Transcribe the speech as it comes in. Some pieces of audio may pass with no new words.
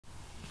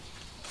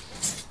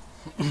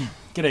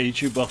G'day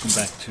YouTube, welcome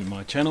back to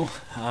my channel.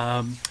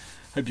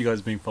 Hope you guys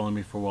have been following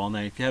me for a while now.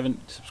 If you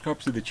haven't, subscribe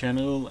to the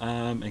channel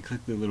and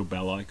click the little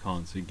bell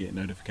icon so you get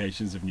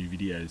notifications of new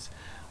videos.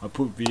 I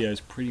put videos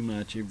pretty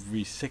much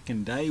every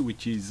second day,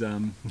 which is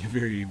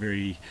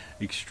very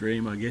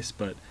extreme, I guess,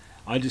 but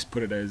I just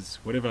put it as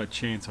whatever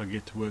chance I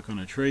get to work on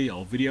a tree,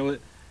 I'll video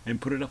it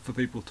and put it up for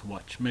people to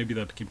watch. Maybe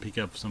they can pick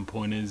up some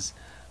pointers.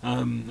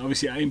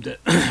 Obviously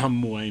I'm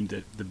more aimed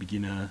at the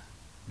beginner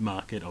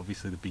market,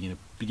 obviously the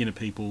beginner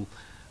people,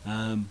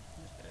 and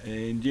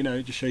you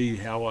know, just show you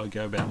how I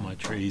go about my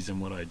trees and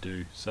what I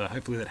do. So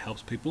hopefully that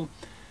helps people.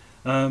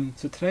 So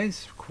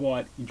today's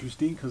quite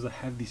interesting because I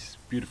have this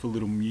beautiful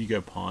little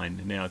Mugo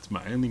Pine. Now it's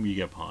my only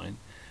Mugo Pine.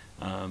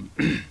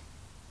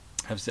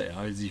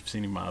 As you've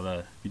seen in my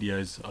other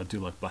videos, I do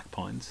like black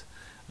pines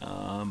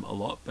a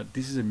lot, but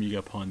this is a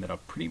Mugo Pine that I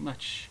pretty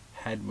much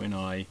had when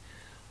I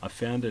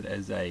found it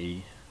as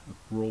a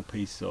raw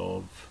piece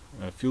of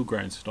field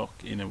grown stock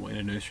in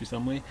a nursery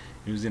somewhere.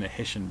 It was in a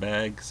Hessian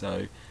bag,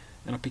 so,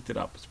 and I picked it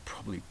up. It's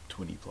probably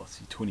 20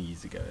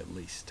 years ago at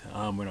least,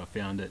 when I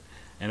found it,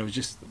 and it was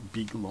just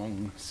big,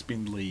 long,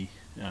 spindly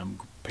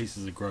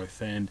pieces of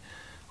growth, and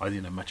I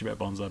didn't know much about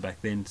bonsai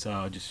back then, so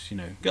I just, you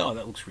know, oh,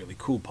 that looks really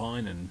cool,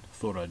 pine, and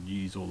thought I'd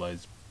use all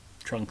those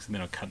trunks, and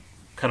then I cut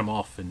them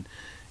off, and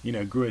you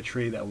know, grew a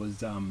tree that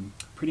was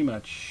pretty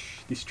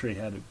much, this tree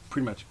had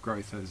pretty much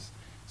growth as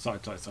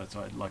side,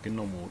 like a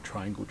normal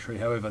triangle tree.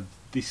 However,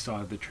 this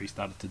side of the tree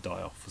started to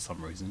die off for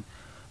some reason,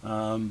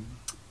 and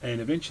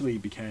eventually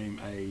became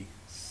a,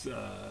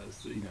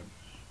 you know,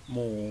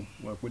 more,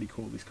 what do you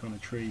call this kind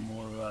of tree?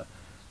 More of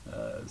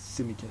a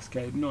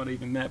semi-cascade, not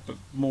even that, but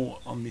more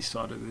on this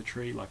side of the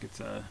tree, like it's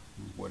a,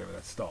 whatever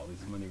that style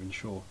is, I'm not even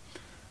sure.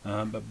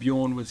 But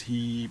Bjorn was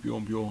here,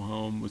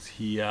 Bjorn was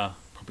here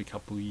probably a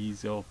couple of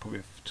years, or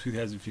probably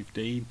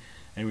 2015,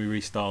 and we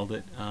restyled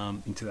it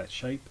into that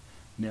shape.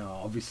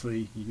 Now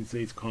obviously you can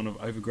see it's kind of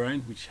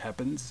overgrown, which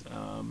happens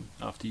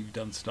after you've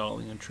done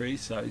styling on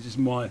trees, so it's just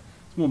more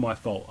my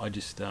fault. I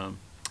just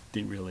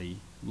didn't really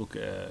look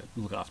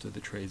after the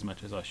tree as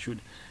much as I should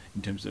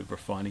in terms of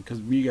refining,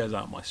 because Mugos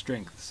aren't my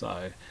strength.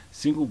 So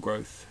single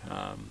growth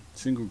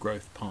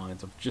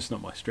pines are just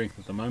not my strength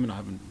at the moment. I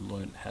haven't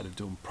learned how to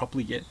do them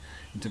properly yet,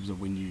 in terms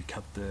of when you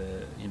cut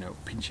the, you know,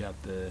 pinch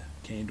out the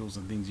candles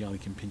and things, you only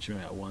can pinch them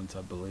out once,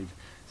 I believe.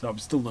 So I'm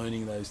still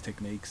learning those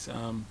techniques.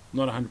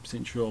 Not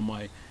 100% sure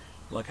I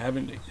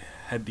haven't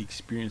had the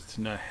experience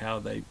to know how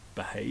they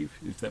behave,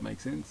 if that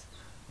makes sense.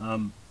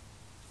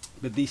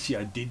 But this year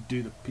I did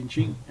do the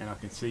pinching, and I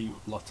can see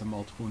lots of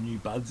multiple new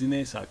buds in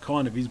there, so it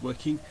kind of is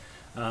working.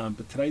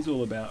 But today's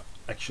all about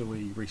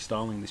actually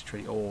restyling this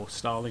tree, or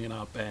styling it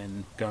up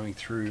and going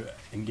through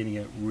and getting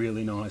it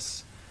really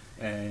nice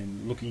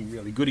and looking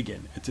really good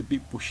again. It's a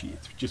bit bushy,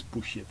 it's just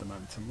bushy at the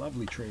moment. It's a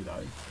lovely tree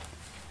though.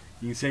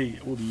 You can see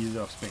all the years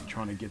I've spent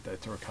trying to get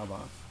that to recover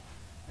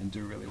and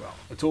do really well.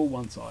 It's all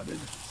one-sided,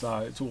 so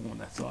it's all on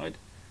that side,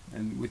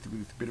 and with a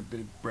bit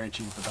of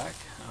branching at the back.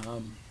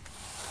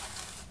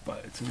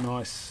 But it's a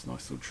nice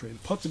little tree. The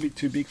pot's a bit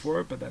too big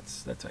for it, but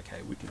that's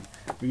okay. We can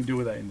deal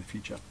with that in the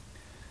future.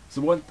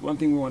 So one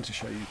thing we want to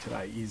show you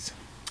today is,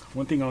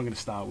 one thing I'm going to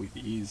start with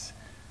is,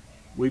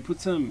 we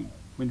put some,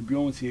 when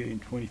Bjorn was here in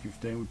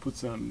 2015, we put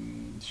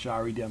some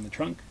shari down the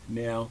trunk.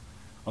 Now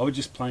I was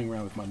just playing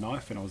around with my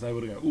knife, and I was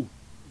able to go, ooh,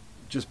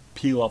 just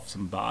peel off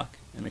some bark,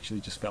 and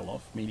actually just fell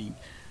off, meaning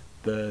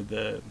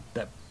that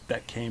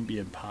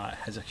cambium part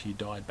has actually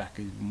died back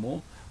even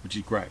more, which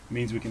is great. It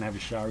means we can have a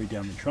shari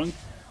down the trunk.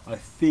 I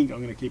think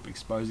I'm going to keep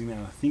exposing that.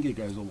 I think it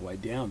goes all the way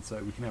down, so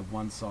we can have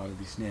one side of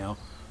this now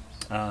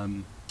all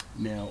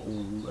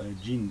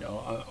gin,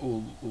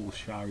 all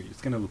shari.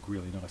 It's going to look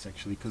really nice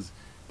actually, because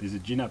there's a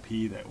gin up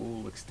here that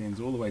all extends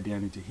all the way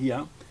down into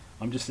here.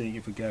 I'm just seeing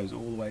if it goes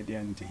all the way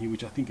down into here,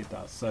 which I think it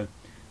does. So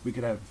we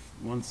could have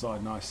one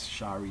side nice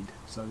sharied,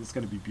 so it's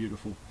going to be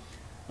beautiful.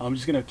 I'm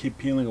just going to keep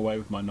peeling away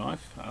with my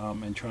knife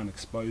and try and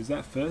expose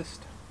that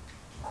first.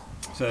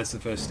 So that's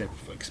the first step,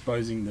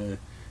 exposing the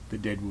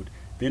deadwood.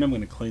 Then I'm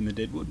going to clean the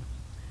deadwood,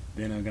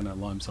 then I'm going to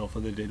lime sulphur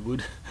the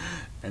deadwood,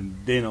 and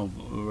then I'll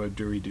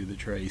redo the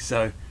tree.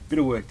 So a bit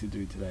of work to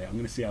do today. I'm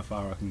going to see how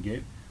far I can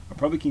get. I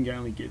probably can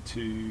only get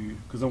to,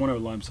 because I want to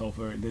lime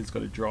sulphur and then it's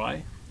got to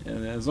dry,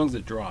 and as long as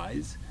it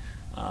dries,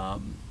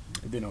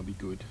 then I'll be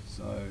good.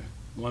 So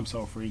lime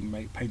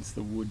sulphuring paints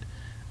the wood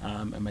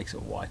and makes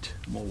it white,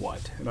 more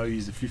white. And I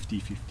use a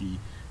 50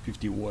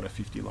 water,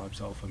 50 lime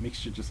sulphur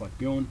mixture, just like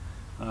Bjorn.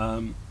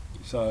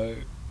 So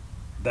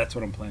that's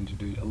what I'm planning to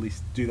do, at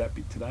least do that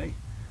bit today,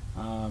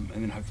 and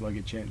then hopefully I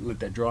get a chance,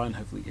 let that dry, and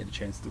hopefully get a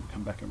chance to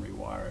come back and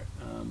rewire it,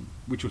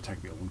 which will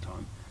take me a long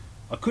time.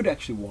 I could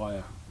actually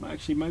wire,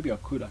 maybe I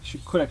could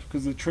actually,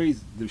 because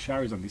the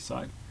shari's on this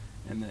side,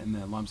 and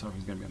the lime sulphur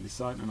is going to be on this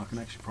side, and I can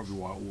actually probably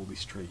wire all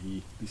this tree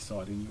here, this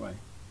side anyway,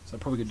 so I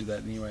probably could do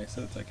that anyway,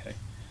 so that's okay.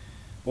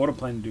 But what I'm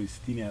planning to do is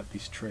thin out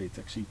this tree. It's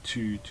actually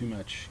too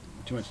much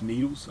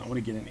needles. I want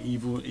to get an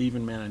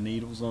even amount of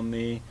needles on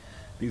there,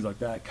 things like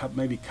that.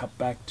 Maybe cut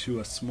back to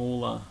a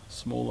smaller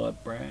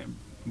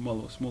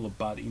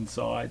bud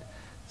inside,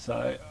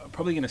 So I'm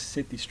probably going to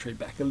set this tree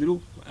back a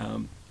little,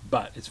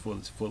 but it's for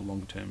the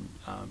long-term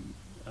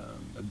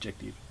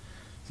objective.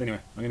 So anyway,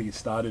 I'm going to get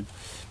started.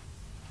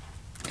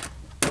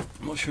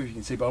 I'm not sure if you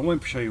can see, but I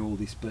won't show you all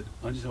this, but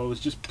I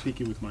was just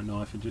picking with my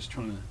knife and just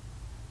trying to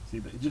see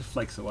that it just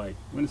flakes away.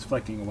 When it's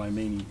flaking away,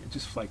 meaning it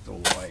just flaked all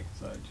the way.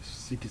 So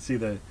just so you can see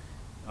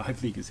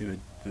hopefully you can see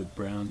the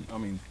brown,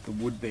 the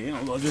wood there.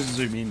 I'll just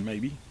zoom in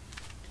maybe.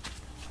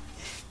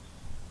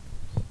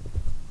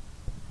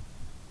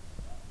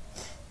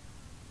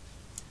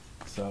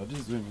 So I'll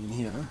just zoom in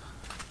here.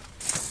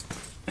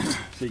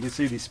 So you can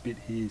see this bit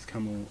here has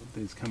come all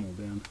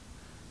down.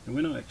 And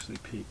when I actually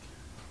pick,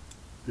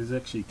 there's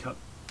actually cut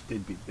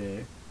dead bit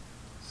there.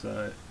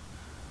 So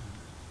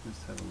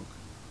let's have a look.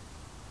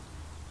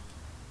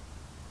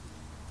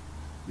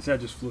 You see, I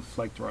just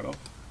flaked right off.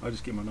 I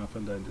just get my knife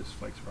under and just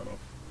flakes right off.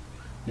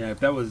 Now, if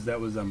that was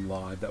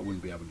live, that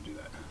wouldn't be able to do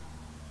that.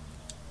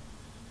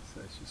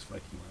 So it's just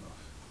flaking right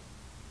off,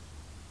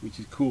 which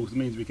is cool. It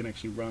means we can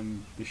actually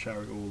run the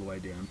shari all the way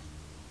down.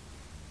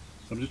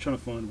 So I'm just trying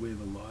to find where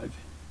the live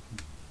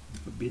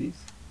bit is,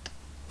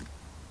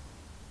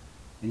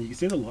 and you can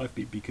see the live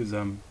bit because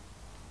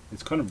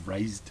it's kind of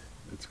raised.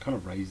 It's kind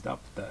of raised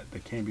up. The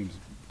cambium's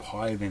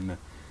higher than the.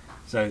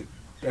 So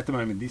at the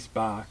moment, this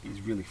bark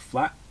is really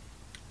flat,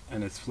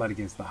 and it's flat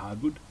against the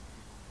hardwood.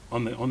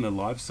 On the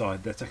live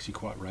side, that's actually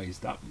quite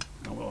raised up.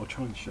 I'll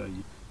try and show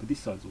you, but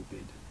this side's all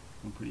dead.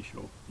 I'm pretty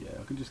sure. Yeah,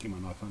 I can just get my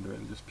knife under it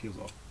and it just peels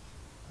off.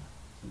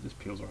 So it just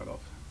peels right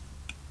off,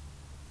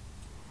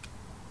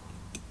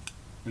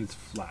 and it's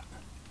flat.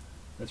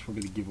 That's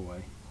probably the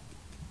giveaway.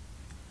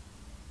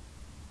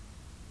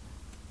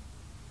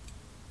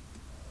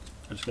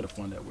 I just got to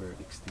find out where it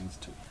extends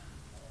to.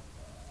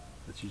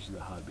 That's usually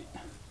the hard bit.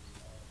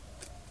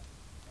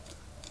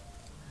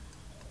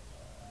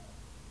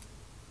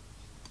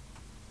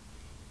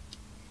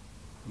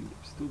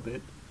 Still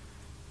dead.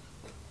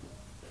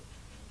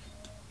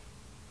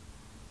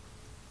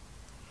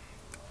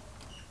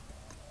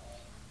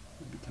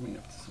 We'll be coming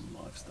up to some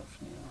live stuff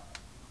now.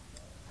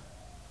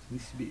 So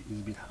this bit is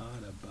a bit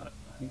harder, but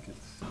I think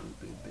it's still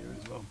dead there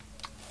as well.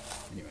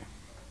 Anyway.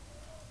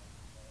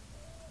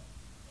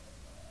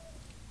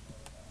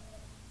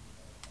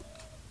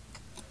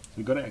 So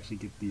we've got to actually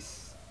get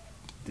this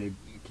dead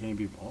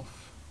cambium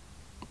off.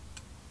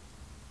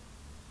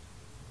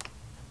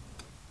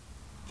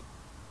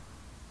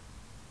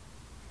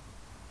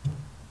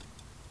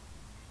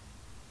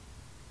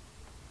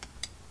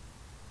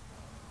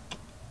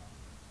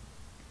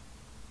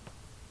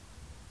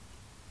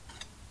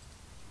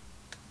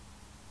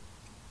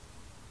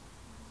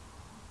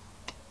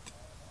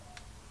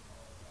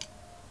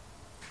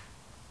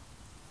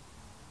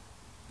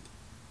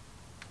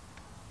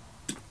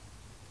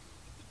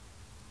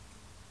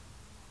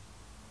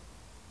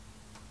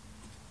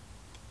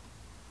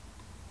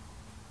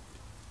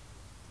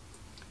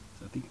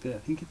 I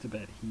think it's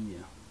about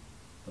here,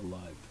 the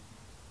live.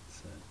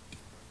 So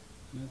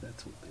no,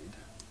 that's all dead.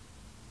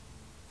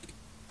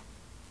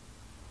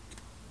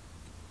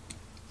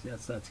 See how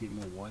it starts to get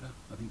more whiter?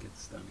 I think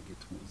it's starting to get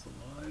towards the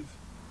live.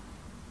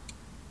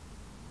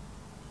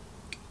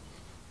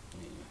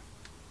 Yeah.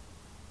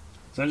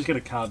 So I'm just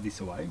going to carve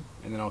this away,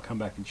 and then I'll come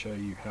back and show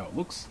you how it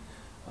looks,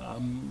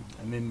 and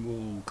then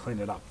we'll clean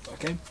it up.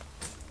 Okay.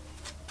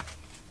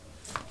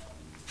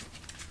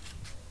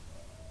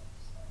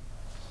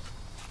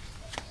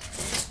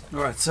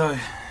 Alright, so you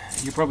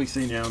can probably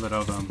see now that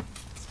I've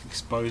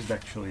exposed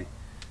actually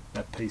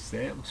that piece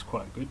there. It looks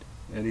quite good.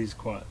 It is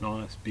quite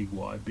nice, big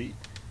wide bit.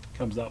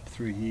 Comes up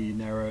through here,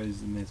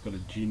 narrows, and there's got a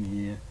gin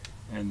here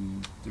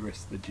and the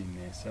rest of the gin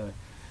there. So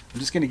I'm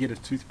just going to get a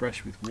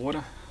toothbrush with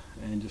water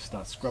and just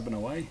start scrubbing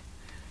away,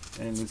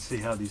 and let's see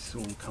how this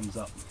all comes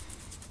up.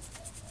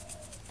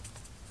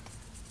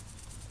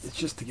 It's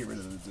just to get rid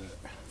of the dirt.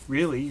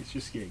 Really, it's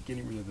just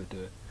getting rid of the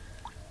dirt.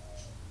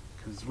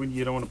 Because when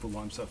you don't want to put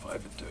lime sulphur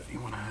over dirt, you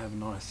want to have a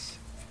nice,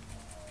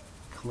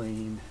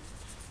 clean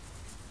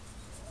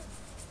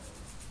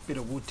bit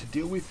of wood to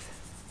deal with.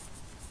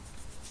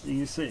 You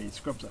can see it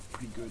scrubs up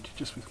pretty good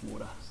just with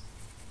water.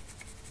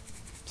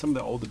 Some of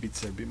the older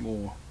bits are a bit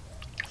more.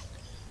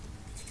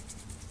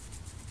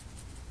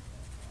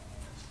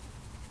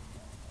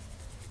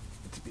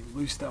 It's a bit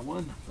loose, that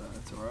one, but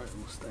that's alright, it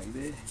will stay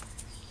there.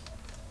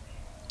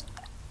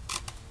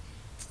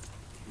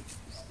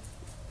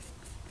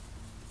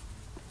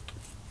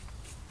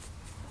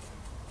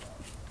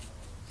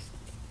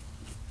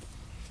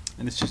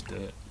 And it's just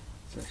dirt.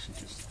 It's actually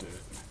just dirt.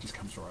 It just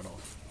comes right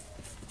off.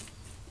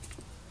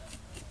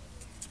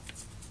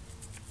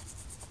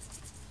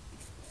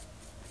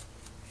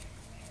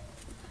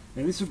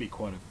 Now this will be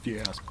quite a few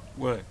hours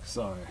work,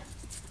 so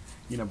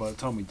you know, by the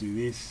time we do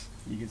this,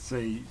 you can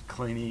see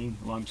cleaning,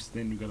 lime,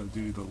 then we've got to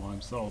do the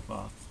lime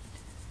sulphur.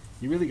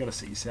 You really got to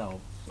set yourself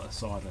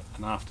aside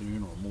an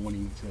afternoon or a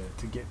morning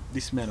to get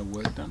this amount of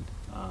work done.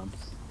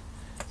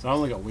 So I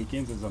only got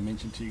weekends, as I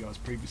mentioned to you guys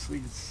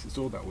previously. It's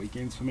all about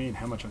weekends for me and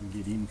how much I can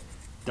get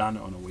done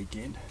on a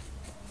weekend.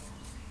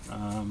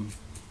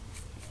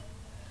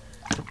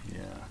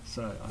 Yeah,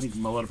 so I think a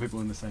lot of people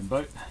are in the same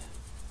boat.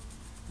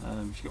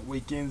 If you've got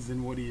weekends,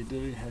 then what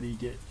do? How do you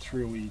get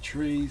through all your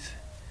trees?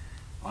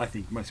 I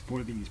think the most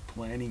important thing is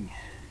planning.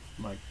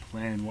 Like,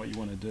 plan what you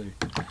want to do.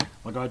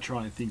 Like, I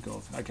try and think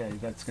of, okay,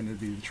 that's going to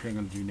be the tree I'm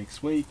going to do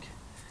next week.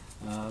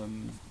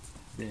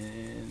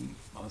 Then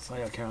I'll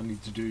say, okay, I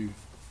need to do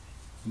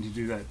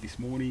that this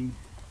morning.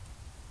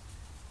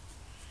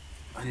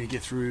 I need to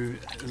get through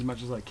as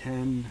much as I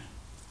can.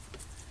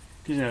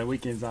 Because, you know,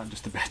 weekends aren't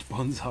just about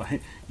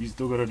bonsai. You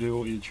still got to do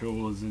all your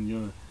chores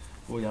and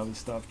all your other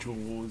stuff,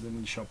 chores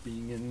and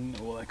shopping and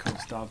all that kind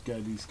of stuff. Go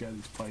to this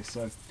place.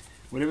 So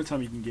whatever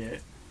time you can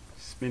get,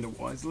 spend it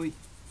wisely.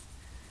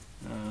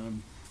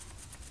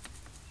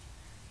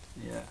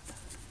 Yeah,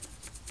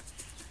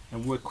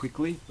 and work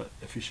quickly but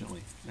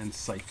efficiently and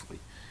safely.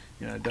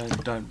 You know,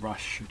 don't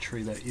rush a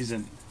tree that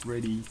isn't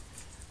ready.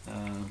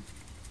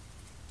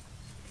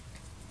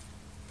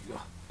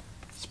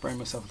 Spraying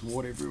myself with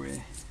water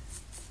everywhere.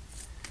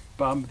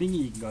 But I'm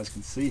thinking you guys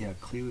can see how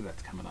clearly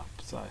that's coming up.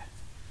 So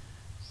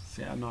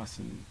see how nice,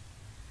 and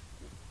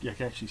you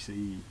can actually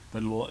see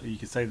you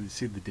can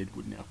see the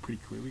deadwood now pretty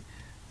clearly.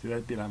 See,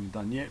 that bit I haven't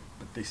done yet,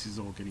 but this is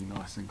all getting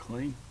nice and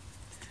clean.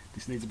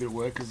 This needs a bit of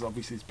work because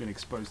obviously it's been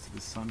exposed to the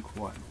sun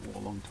quite a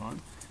long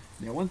time.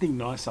 Now, one thing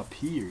nice up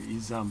here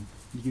is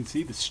you can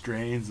see the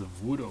strands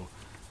of wood, or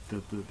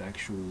the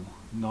actual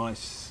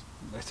nice.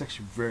 That's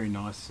actually very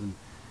nice, and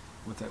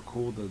what's that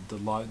called?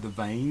 The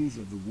veins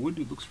of the wood.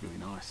 It looks really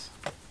nice.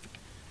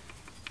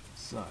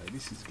 So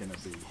this is going to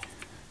be.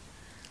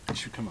 This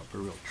should come up a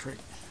real treat.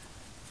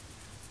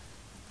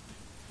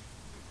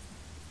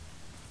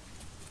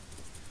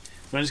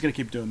 So I'm just going to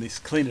keep doing this,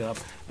 clean it up,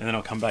 and then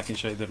I'll come back and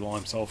show you the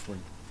lime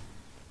sulphuring.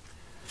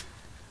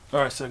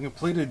 Alright, so I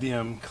completed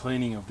the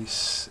cleaning of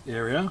this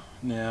area.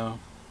 Now,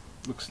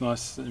 looks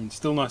nice and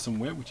still nice and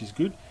wet, which is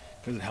good,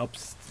 because it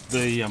helps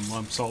the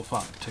lime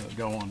sulphur to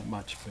go on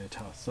much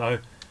better. So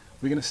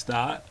we're going to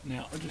start.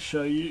 Now, I'll just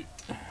show you.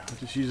 I'll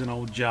just use an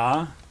old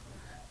jar,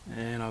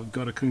 and I've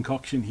got a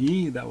concoction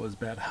here that was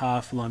about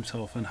half lime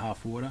sulphur and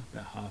half water,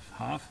 about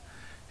half,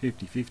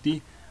 50-50.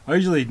 I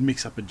usually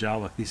mix up a jar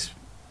like this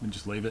and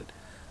just leave it.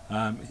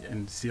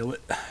 And seal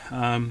it.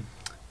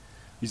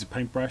 Use a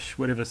paintbrush,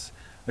 whatever.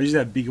 I usually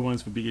have bigger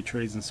ones for bigger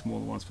trees and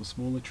smaller ones for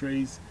smaller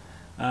trees.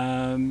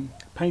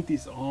 Paint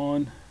this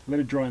on, let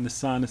it dry in the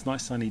sun. It's a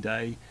nice sunny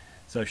day,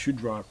 so it should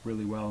dry up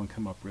really well and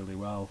come up really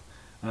well.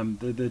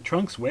 The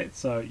trunk's wet,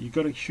 so you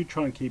should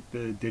try and keep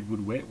the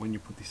deadwood wet when you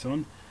put this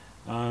on,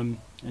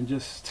 and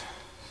just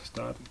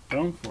start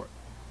going for it.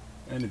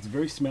 And it's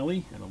very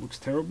smelly and it looks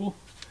terrible,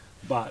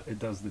 but it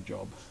does the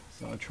job.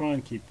 So I try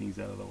and keep things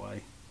out of the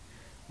way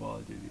while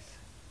I do this.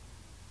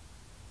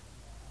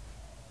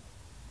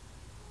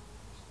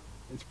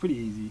 It's pretty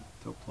easy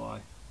to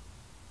apply,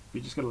 but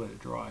you just got to let it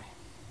dry.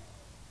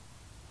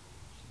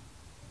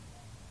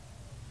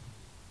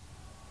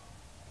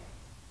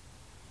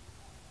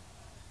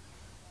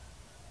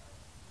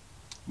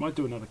 Might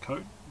do another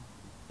coat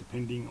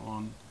depending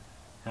on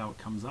how it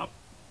comes up,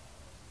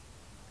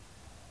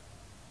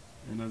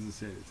 and as I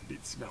said, it's a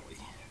bit smelly.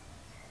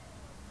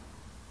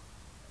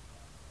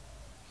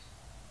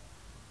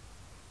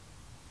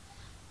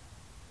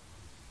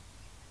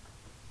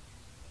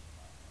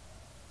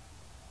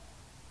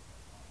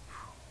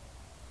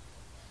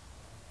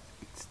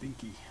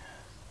 Stinky.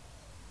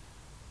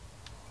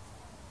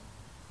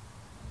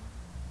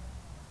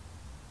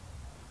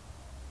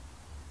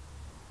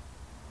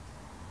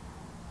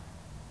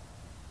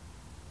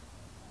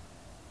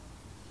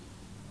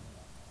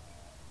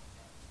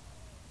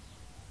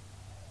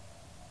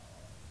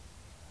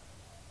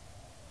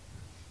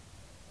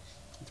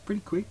 It's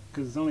pretty quick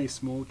because it's only a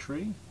small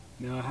tree.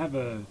 Now I have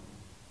a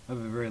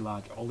very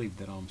large olive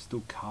that I'm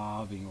still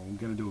carving, or I'm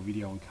going to do a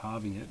video on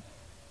carving it.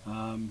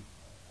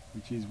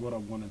 Which is what I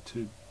wanted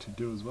to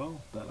do as well,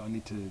 but I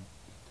need to,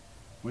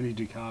 when you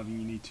do carving,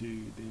 you need to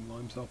do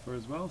lime sulphur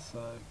as well,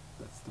 so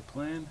that's the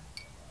plan.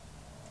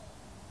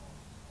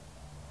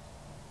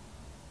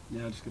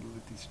 Now I just got to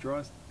let this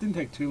dry. Didn't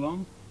take too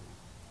long.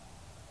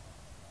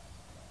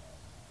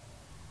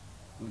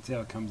 Let's see how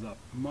it comes up.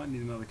 I might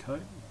need another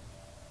coat.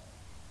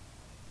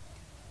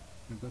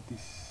 I've got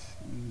this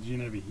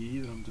gin over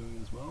here that I'm doing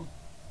as well.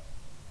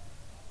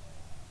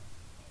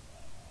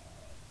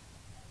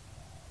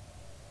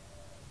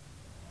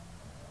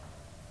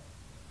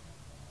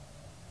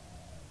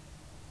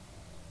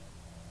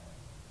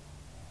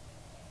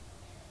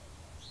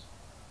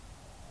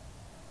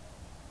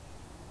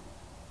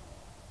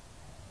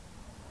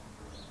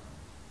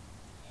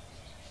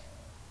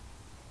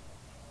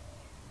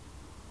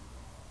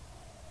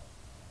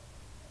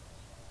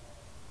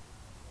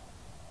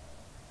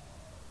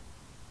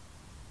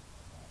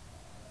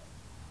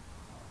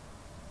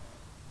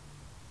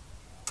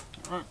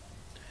 Alright,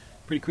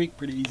 pretty quick,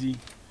 pretty easy.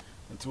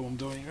 That's all I'm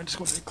doing. I just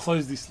want to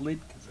close this lid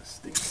because it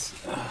stinks.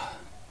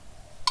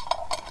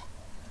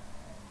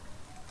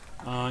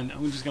 And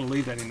I'm just going to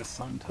leave that in the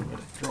sun to let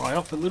it dry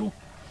off a little.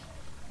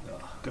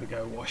 Got to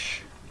go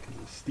wash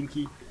because it's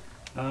stinky.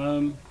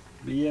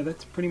 But yeah,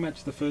 that's pretty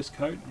much the first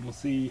coat. We'll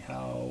see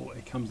how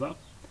it comes up.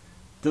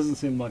 Doesn't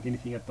seem like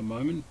anything at the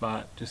moment,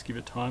 but just give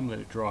it time, let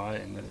it dry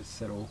and let it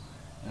settle,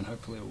 and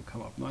hopefully it will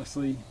come up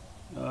nicely.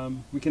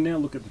 We can now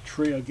look at the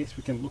tree. I guess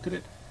we can look at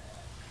it.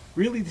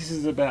 Really, this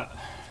is about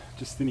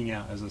just thinning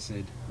out, as I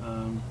said.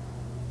 I'm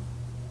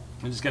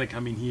just going to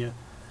come in here.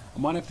 I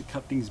might have to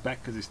cut things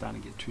back because they're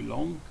starting to get too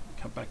long.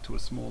 Cut back to a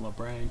smaller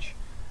branch.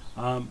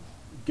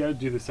 Go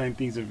do the same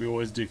things that we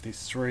always do. If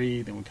there's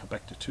 3, then we'll cut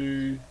back to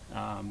 2,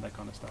 that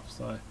kind of stuff.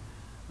 So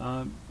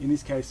in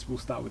this case, we'll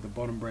start with the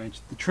bottom branch.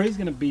 The tree is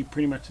going to be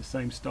pretty much the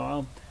same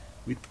style,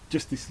 with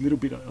just this little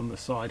bit on the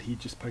side here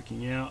just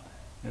poking out,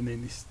 and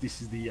then this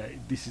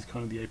is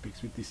kind of the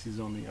apex, with this is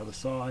on the other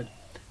side,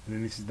 and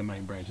then this is the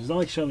main branch. There's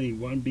actually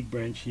one big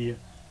branch here,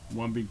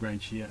 one big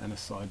branch here, and a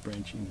side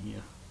branch in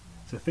here.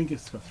 So I think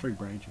it's got 3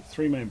 branches,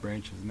 3 main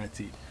branches, and that's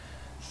it.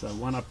 So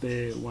one up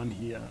there, one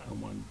here,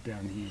 and one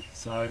down here.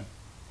 So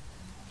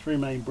 3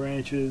 main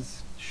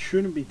branches.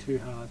 Shouldn't be too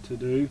hard to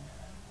do,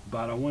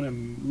 but I want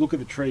to look at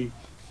the tree.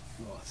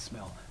 Oh,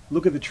 smell.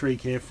 Look at the tree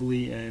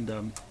carefully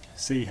and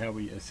see how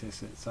we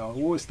assess it. So I'll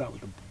always start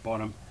with the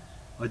bottom.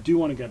 I do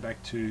want to go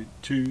back to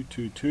 2,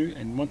 2, 2,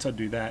 and once I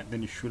do that,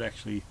 then you should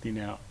actually thin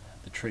out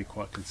the tree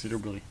quite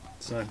considerably.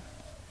 So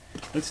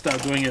let's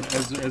start doing it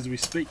as we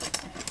speak,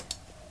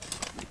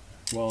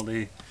 while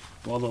the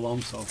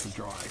loam sulphur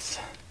dries.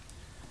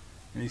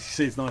 And you can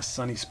see it's a nice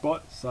sunny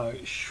spot, so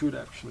it should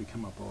actually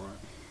come up alright.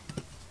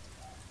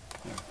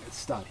 Let's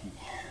start here.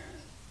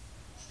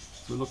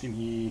 So we're looking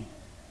here.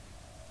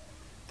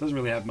 Doesn't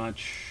really have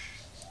much.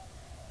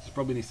 This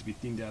probably needs to be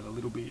thinned out a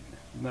little bit.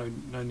 No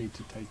need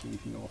to take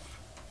anything off.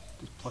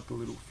 Just pluck a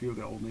little few of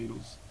the old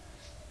needles.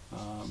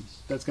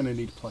 That's going to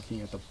need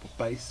plucking at the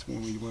base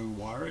when we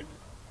wire it,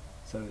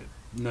 so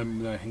that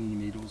no hanging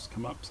needles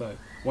come up. So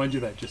I won't do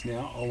that just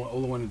now.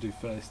 All I want to do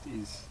first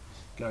is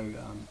go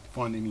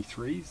find any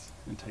 3s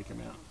and take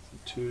them out. So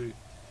 2,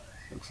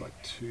 looks like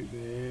 2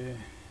 there,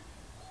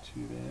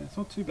 2 there. It's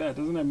not too bad. It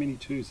doesn't have many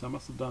 2s, so I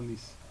must have done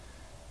this.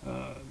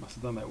 Must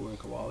have done that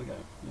work a while ago.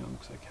 Yeah, it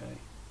looks okay.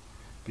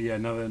 But yeah,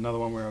 another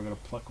one where I've got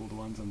to pluck all the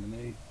ones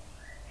underneath.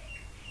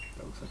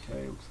 That looks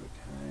okay. Looks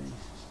okay.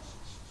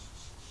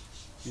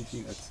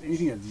 Anything that's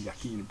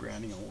yucky in a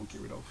browning, I won't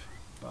get rid of.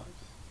 But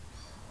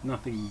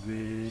nothing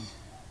there.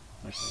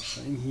 Okay,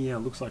 so in here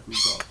looks like we've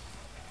got.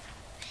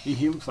 In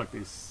here looks like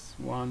there's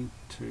 1,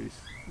 2.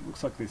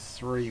 Looks like there's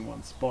 3 in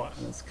one spot,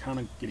 and it's kind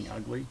of getting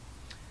ugly.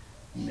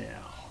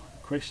 Now,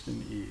 the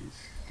question is,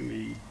 do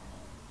we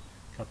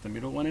cut the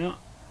middle one out,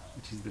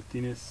 which is the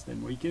thinnest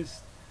and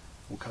weakest,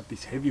 or cut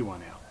this heavy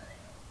one out?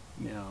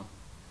 Now,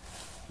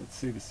 let's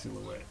see the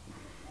silhouette.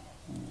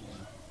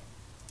 Yeah.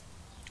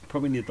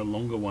 Probably need the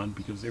longer one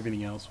because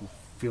everything else will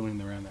fill in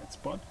around that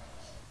spot.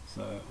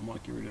 So I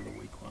might get rid of the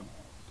weak one.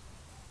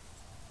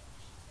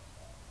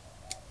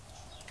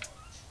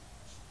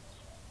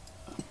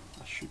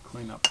 I should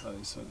clean up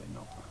those so they're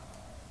not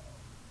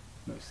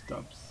no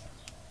stubs.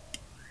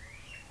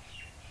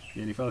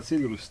 Yeah, and if I see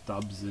little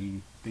stubs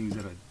and things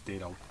that are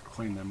dead, I'll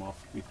clean them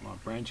off with my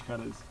branch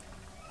cutters.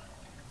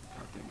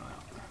 Cut them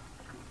out.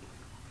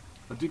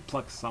 I do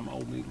pluck some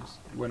old needles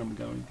when I'm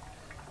going.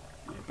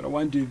 Yeah, but I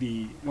won't do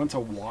the, once I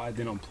wire,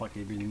 then I'll pluck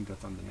everything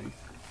that's underneath.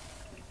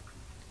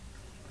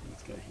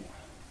 Let's go here.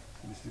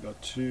 So this has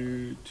got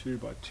 2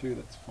 by 2,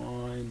 that's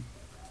fine.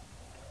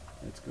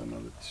 It's got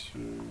another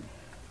 2.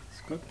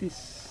 It's got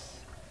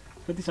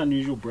this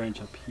unusual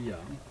branch up here.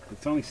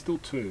 It's only still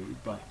 2,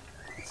 but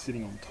it's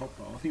sitting on top.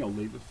 I think I'll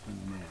leave it for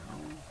now.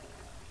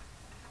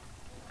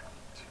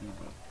 2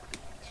 by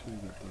 2,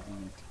 that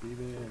doesn't need to be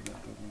there. That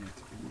doesn't need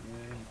to be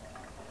there.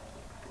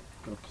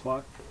 Got a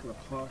pluck. Got a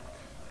pluck.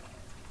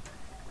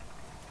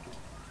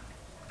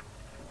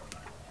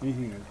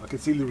 Anything that, I can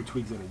see little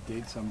twigs that are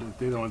dead, so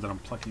they're the ones that I'm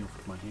plucking off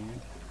with my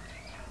hand.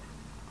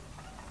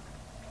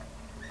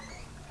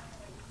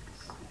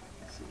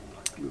 See,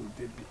 like little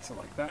dead bits are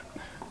like that,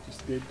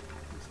 just dead.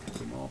 Let's cut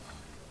them off.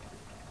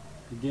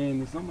 Again,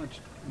 there's not much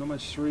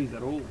 3s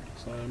at all.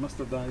 So I must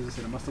have done, as I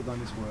said, I must have done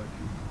this work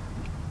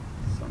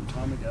some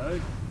time ago.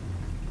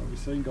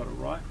 Obviously, got it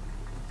right.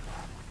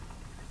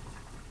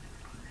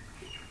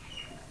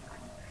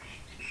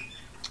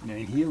 Now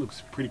in here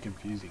looks pretty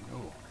confusing.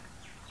 Oh.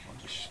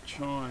 Just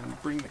try and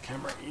bring the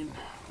camera in.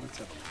 Let's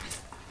have a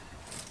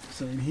look.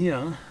 So in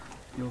here,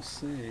 you'll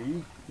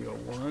see you got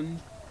 1,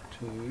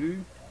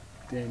 2,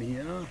 down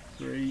here,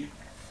 3,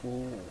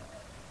 4.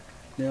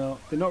 Now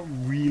they're not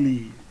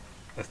really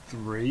a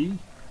 3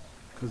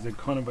 because they're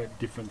kind of at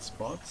different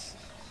spots,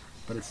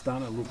 but it's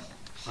starting to look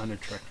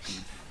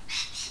unattractive.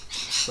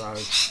 So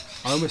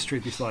I almost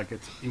treat this like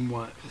it's in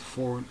one,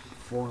 4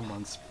 in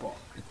one spot.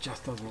 It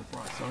just doesn't look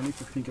right. So I need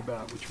to think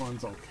about which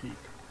ones I'll keep.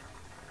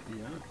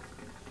 Yeah.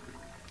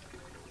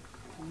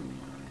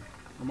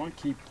 I might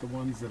keep the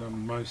ones that are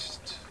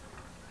most,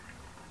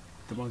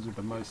 the ones with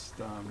the most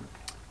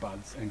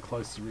buds and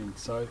closer in.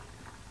 So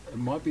it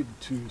might be the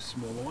 2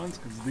 smaller ones,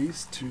 because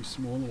these 2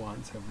 smaller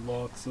ones have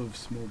lots of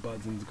small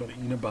buds and it's got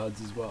inner buds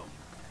as well.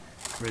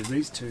 Whereas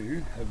these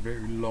 2 have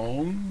very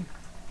long,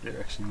 they're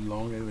actually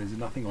long, there's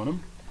nothing on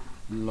them.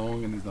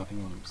 long and there's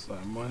nothing on them, so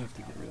I might have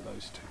to get rid of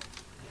those two.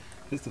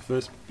 Here's the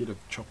first bit of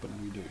chopping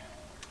we do.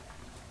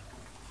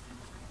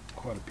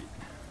 Quite a bit,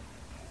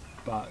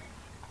 but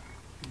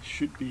it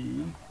should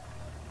be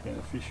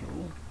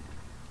beneficial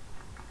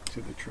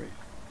to the tree.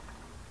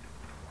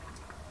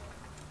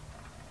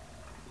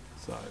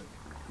 So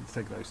let's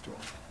take those two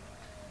off.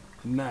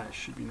 And that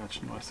should be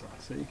much nicer,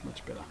 see,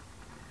 much better.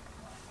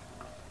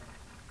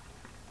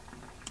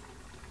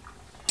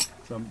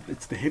 So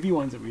it's the heavy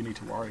ones that we need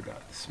to worry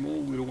about. The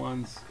small little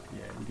ones,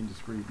 yeah, we can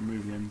just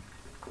remove them.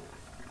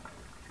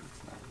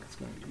 That's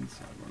going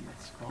inside one,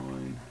 that's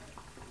fine.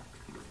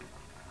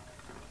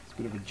 It's a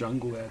bit of a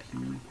jungle out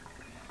here,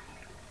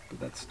 but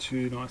that's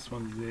two nice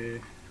ones there.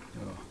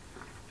 Oh,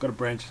 got a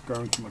branch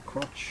growing from my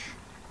crotch,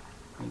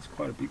 and it's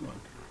quite a big one,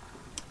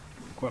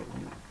 quite a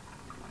long one.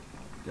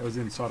 That was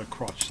inside a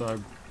crotch,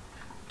 so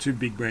two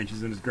big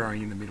branches and it's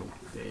growing in the middle.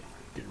 There,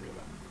 get rid of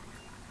that.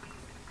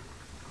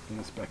 And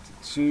that's back to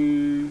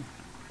two.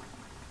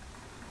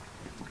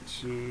 Back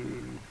to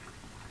two.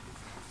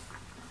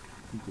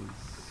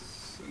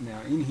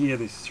 Now in here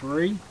there's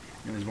three,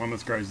 and there's one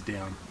that goes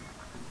down.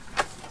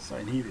 So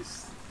in here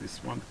this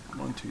one,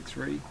 two,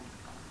 three,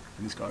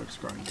 and this guy is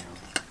growing down.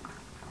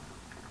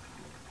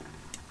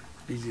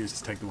 Easiest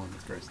to take the one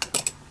that goes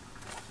down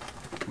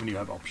when you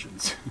have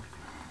options.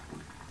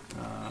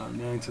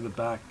 Now into the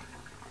back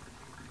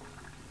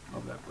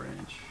of that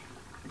branch.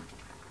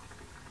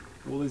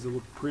 All these will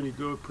look pretty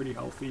good, pretty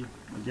healthy.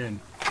 Again,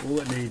 all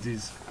it needs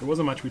is, there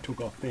wasn't much we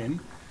took off then,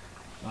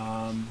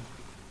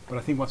 but I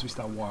think once we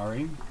start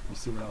wiring, we'll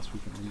see what else we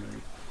can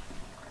remove.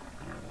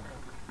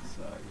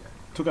 So yeah,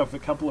 took off a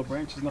couple of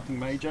branches, nothing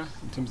major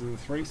in terms of the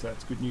three, so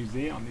that's good news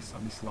there on this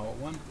lower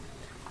one.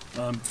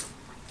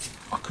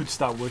 I could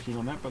start working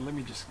on that, but let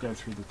me just go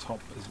through the top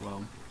as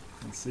well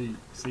and see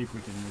if we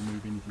can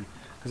remove anything.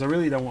 Because I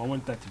really don't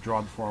want that to dry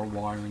before I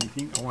wire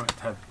anything. I want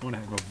to have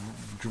a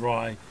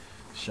dry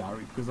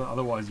shari, because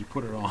otherwise you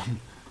put it on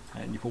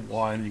and you put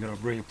wire and you've got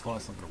to reapply,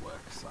 it's not going to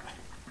work. So,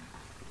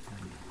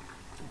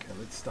 okay,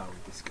 let's start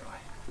with this guy.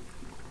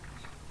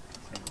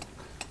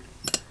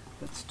 So,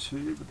 that's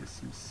two, but there's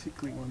some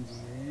sickly ones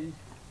in there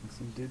and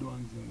some dead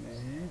ones in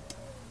there.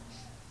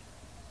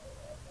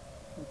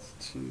 That's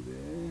two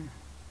there.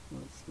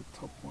 That's the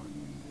top one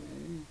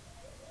in there.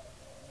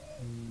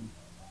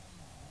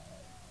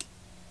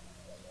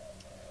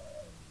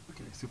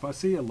 Okay, so if I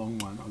see a long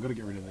one, I've got to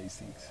get rid of these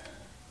things.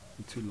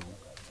 They're too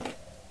long.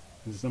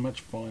 There's so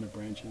much finer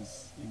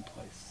branches in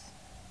place.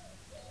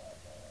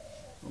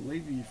 I'll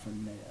leave you for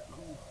now.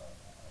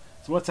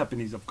 So what's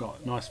happened is I've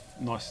got nice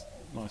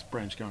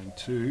branch going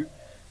too,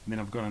 and then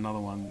I've got another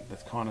one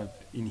that's kind of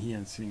in here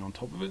and sitting on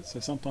top of it. So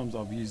sometimes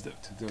I've used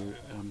it to do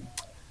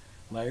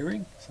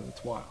layering, so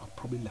that's why I'll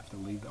probably have to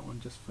leave that one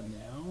just for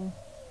now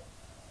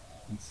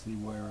and see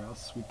where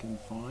else we can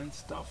find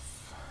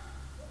stuff.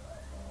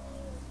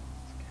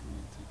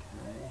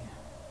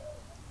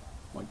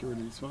 Might get rid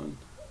of this one.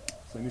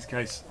 So in this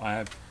case I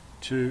have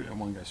two and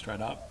one goes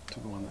straight up.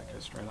 Took the one that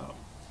goes straight up.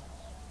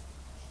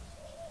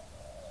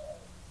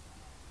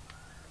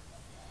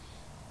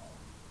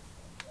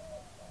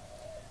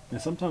 Now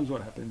sometimes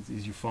what happens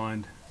is you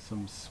find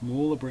some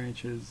smaller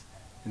branches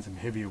and some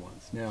heavier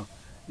ones. Now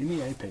in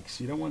the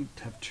apex you don't want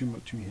to have too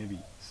heavy,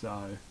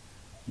 so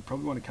you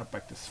probably want to cut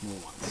back to small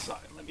ones. So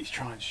let me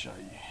try and show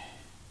you.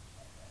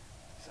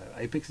 So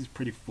the apex is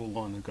pretty full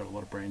on, I've got a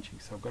lot of branching.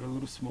 So I've got a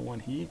little small one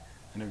here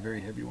and a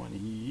very heavy one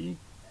here.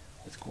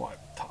 It's quite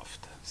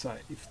tufted. So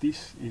if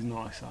this is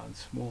nicer and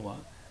smaller,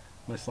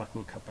 most likely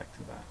we'll cut back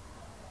to that.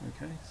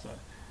 Okay, so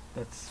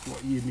that's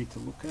what you need to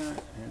look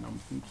at, and I'm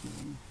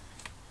thinking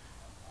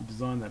you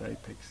design that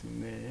apex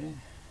in there.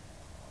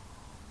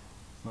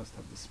 It's nice to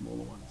have the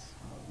smaller ones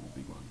rather than the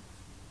big one.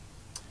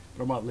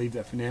 But I might leave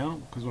that for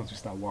now, because once we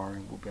start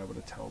wiring we'll be able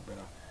to tell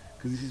better.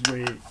 Because this is where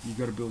you've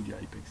got to build your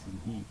apex in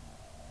here.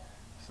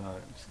 So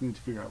I'm just going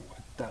to figure out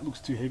if that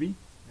looks too heavy,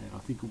 and I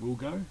think it will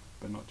go,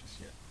 but not just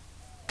yet.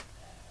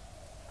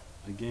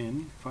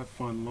 Again, if I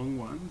find long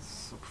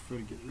ones, I prefer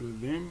to get rid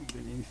of them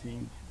than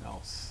anything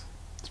else.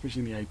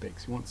 Especially in the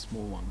apex, you want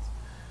small ones.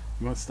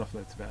 You want stuff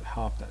that's about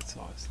half that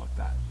size, like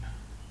that.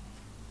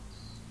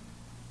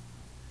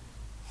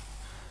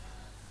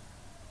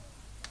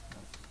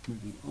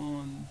 Moving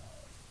on.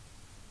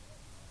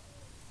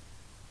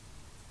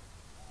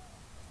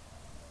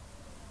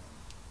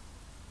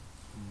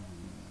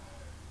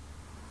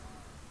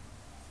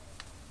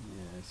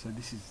 Yeah, so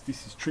this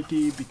is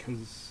tricky,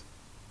 because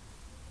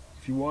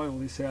if you wire all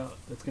this out,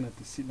 that's going to have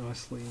to sit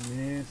nicely in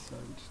there, so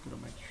we just got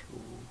to make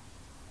sure.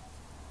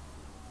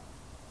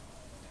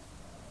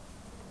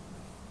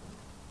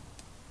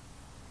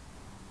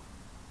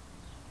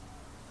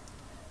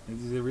 And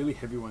there's a really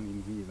heavy one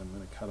in here that I'm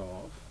going to cut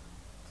off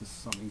to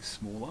something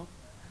smaller.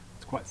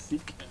 It's quite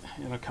thick,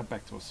 and I'll cut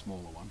back to a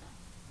smaller one.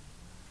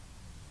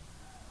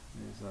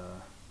 There's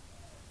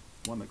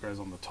one that goes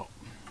on the top,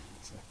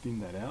 so thin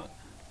that out.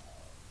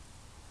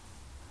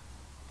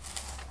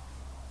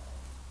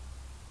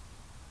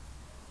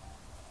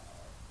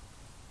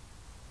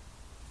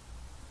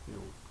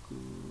 Feel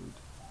good.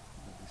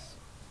 Like this.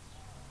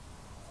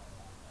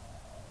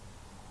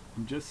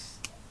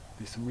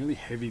 there's some really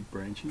heavy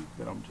branching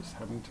that I'm just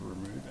having to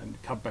remove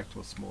and cut back to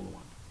a smaller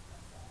one.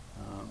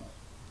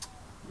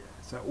 Yeah,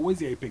 so always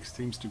the apex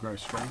seems to grow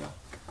stronger,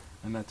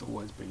 and that's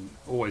always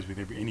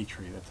with any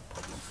tree. That's a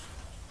problem.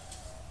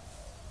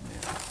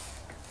 Yeah.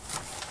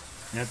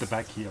 Now at the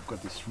back here, I've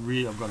got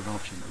an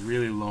option: a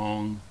really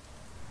long,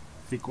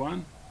 thick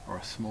one, or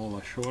a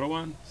smaller, shorter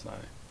one. So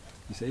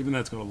you see, even though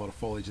it's got a lot of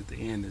foliage at the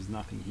end, there's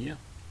nothing here.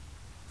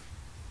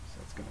 So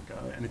it's going to go,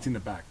 and it's in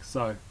the back.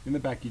 So in the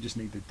back, you just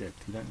need the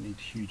depth. You don't need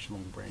huge,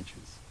 long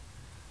branches.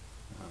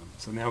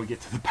 So now we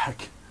get to the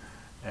back,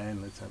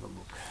 and let's have a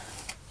look.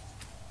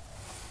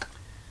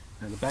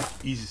 Now the back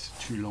is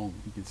too long.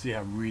 You can see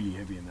how really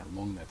heavy and that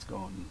long that's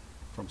gone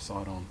from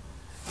side on.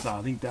 So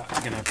I think that we're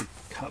going to have to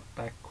cut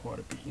back quite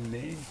a bit in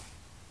there,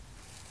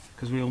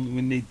 because we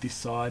need this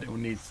side, and we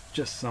need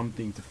just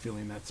something to fill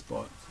in that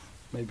spot.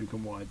 Maybe we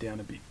can wire down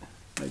a bit.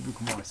 Maybe we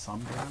can wire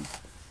some down.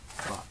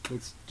 But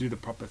let's do the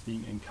proper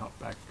thing and cut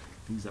back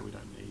things that we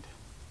don't need.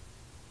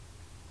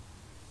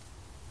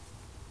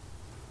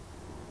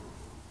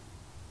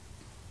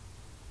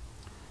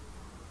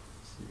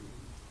 Let's see.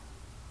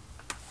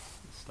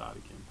 Let's start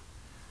again.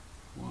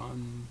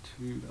 1,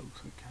 2, that looks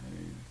okay.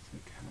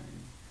 That's okay.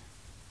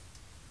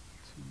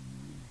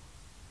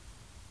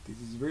 2.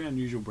 This is very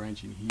unusual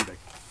branching here that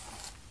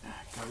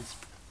goes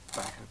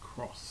back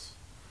across.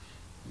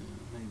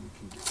 Maybe we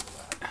can get to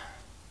that.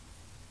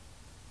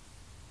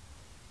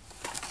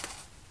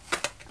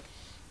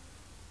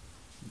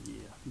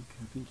 Yeah,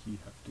 I think you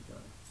have to go.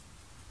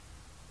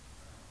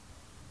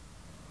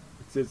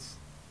 It says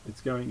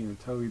it's going in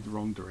totally the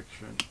wrong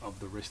direction of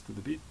the rest of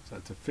the bit, so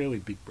it's a fairly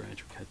big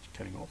branch we're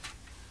cutting off.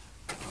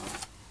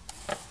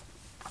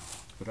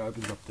 But it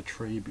opens up the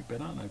tree a bit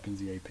better and opens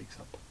the apex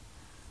up.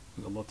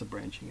 We've got lots of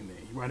branching in there.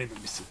 You won't even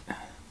miss it.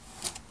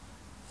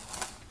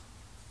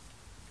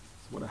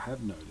 So what I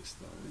have noticed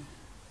though,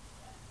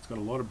 it's got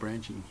a lot of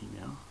branching here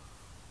now,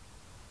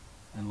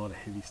 and a lot of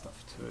heavy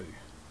stuff too.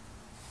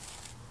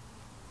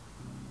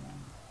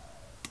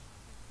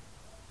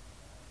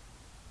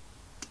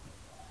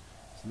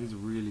 So these are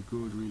really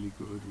good, really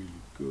good,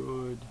 really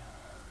good,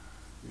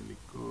 really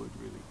good,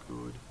 really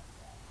good.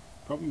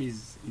 Problem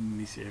is in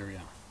this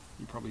area,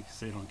 you probably can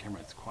see it on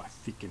camera, it's quite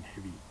thick and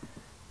heavy,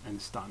 and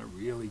it's starting to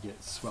really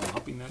get swelled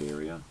up in that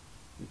area.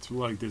 It's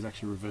like there's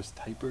actually reverse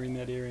taper in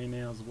that area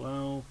now as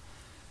well.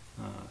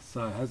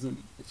 So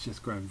it's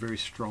just grown very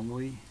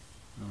strongly.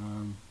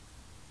 And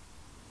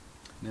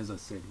as I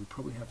said, we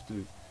probably have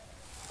to,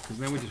 because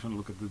then we just want to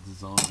look at the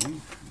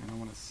design, and I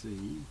want to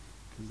see,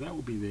 because that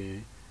will be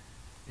there.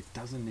 It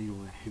doesn't need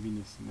all that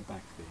heaviness in the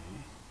back there.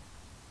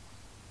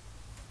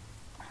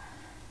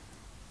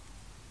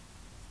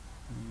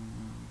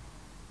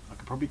 I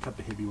could probably cut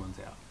the heavy ones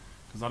out,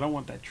 because I don't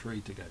want that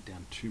tree to go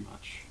down too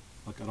much.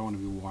 Like I don't want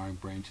to be wiring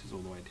branches all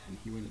the way down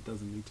here when it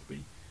doesn't need to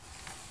be.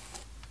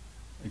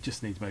 It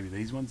just needs maybe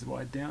these ones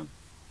wired down.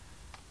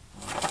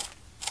 So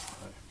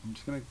I'm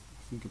just going to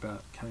think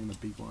about cutting the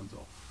big ones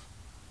off.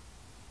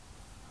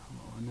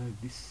 Oh, I know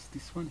this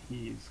one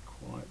here is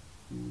quite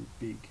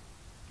big.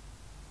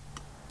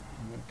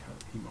 I'm going to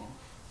cut him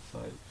off. So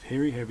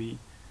very heavy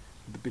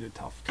with a bit of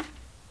tuft.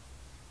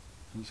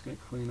 I'm just going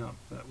to clean up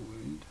that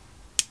wound.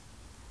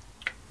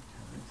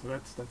 Okay, so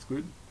that's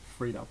good.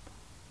 Freed up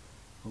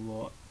a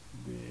lot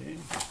there.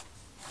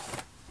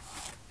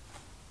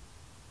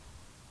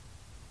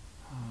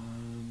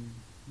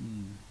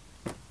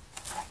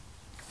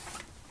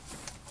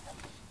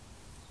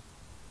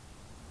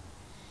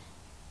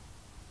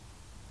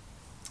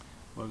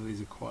 A lot of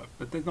these are quite,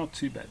 but they're not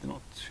too bad. They're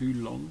not too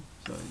long.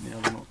 So now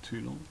they're not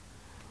too long.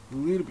 A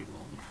little bit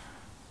long.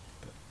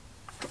 But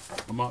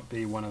I might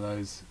be one of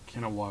those,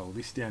 can I wire all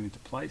this down into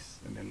place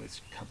and then let's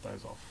cut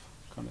those off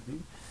kind of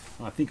thing.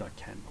 And I think I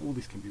can. All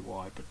this can be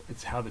wired, but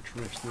it's how the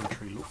rest of the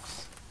tree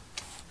looks.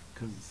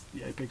 Because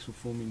the apex will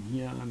form in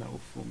here and that will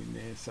form in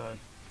there. So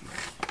yeah,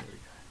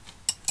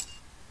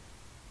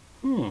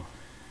 there we go.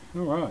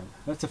 Alright,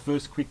 that's the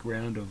first quick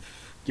round of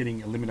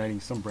eliminating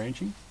some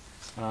branching.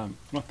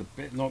 Not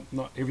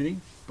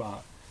everything,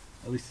 but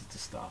at least it's a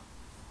start.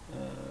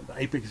 The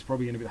apex is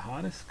probably going to be the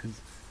hardest, because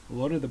a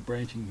lot of the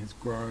branching has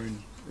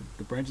grown,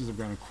 the branches have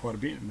grown quite a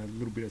bit, and a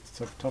little bit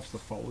of tufts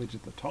of foliage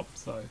at the top.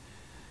 So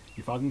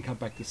if I can cut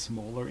back to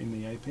smaller in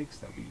the apex,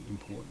 that'll be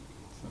important.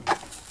 So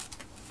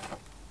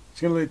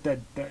just going to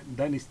let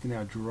that needs to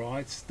now dry.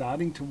 It's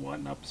starting to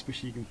whiten up,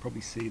 especially you can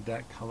probably see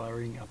that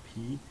colouring up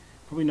here.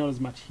 Probably not as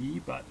much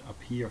here, but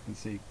up here I can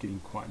see it getting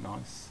quite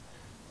nice.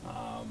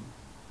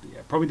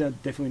 Yeah, probably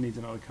definitely needs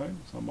another coat,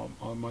 so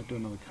I might do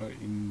another coat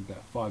in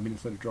about 5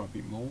 minutes, let it dry a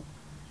bit more,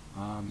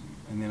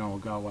 and then I'll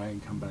go away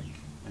and come back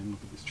and look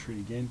at this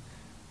tree again.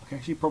 I can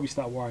actually probably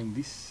start wiring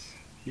this.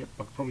 Yep,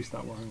 I could probably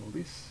start wiring all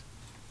this,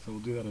 so we'll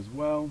do that as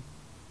well,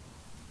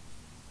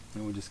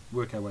 and we'll just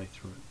work our way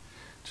through it.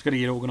 Just got to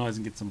get organised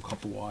and get some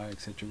copper wire,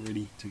 etc.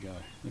 ready to go.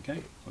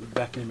 Okay, I'll be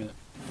back in a minute.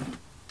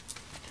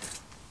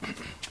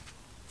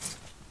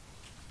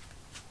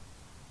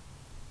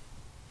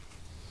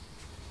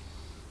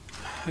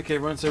 Okay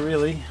everyone, so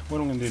really what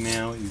I'm going to do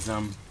now is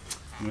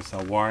I'm going to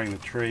start wiring the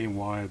tree and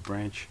wire the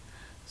branch.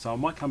 So I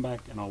might come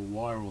back and I'll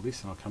wire all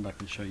this, and I'll come back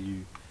and show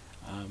you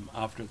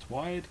after it's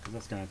wired, because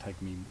that's going to take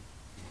me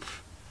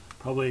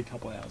probably a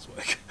couple of hours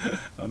work.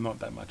 Not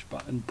that much,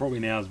 but and probably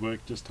an hour's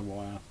work just to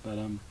wire. But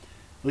at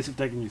least I've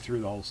taken you through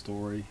the whole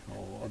story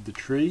of the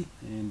tree,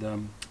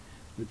 and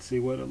let's see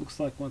what it looks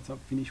like once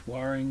I've finished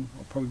wiring.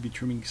 I'll probably be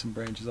trimming some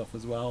branches off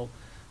as well.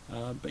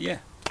 But yeah,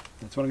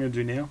 that's what I'm going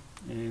to do now,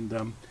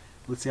 and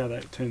let's see how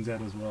that turns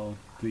out as well.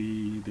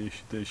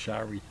 The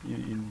shari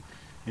in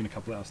a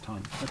couple of hours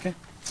time. Okay.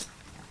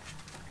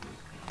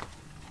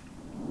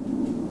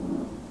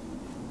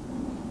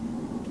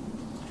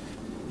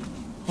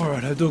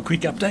 Alright, I'll do a quick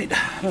update.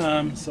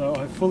 So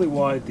I fully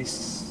wired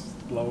this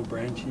lower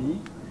branch here,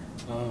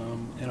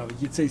 and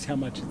you can see how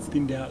much it's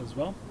thinned out as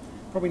well.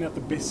 Probably not the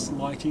best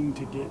lighting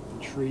to get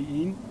the tree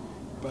in,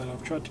 but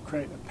I've tried to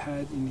create a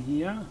pad in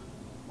here,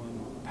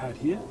 one pad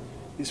here.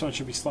 This one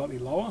should be slightly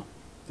lower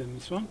than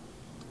this one,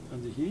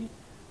 under here.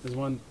 There's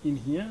one in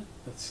here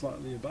that's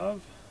slightly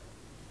above.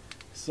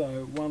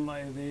 So one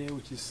layer there,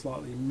 which is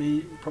slightly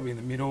probably in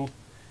the middle.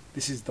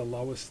 This is the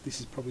lowest, this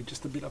is probably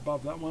just a bit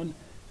above that one.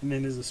 And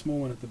then there's a small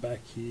one at the back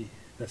here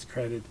that's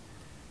created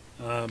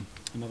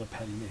another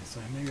pad in there.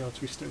 So maybe I'll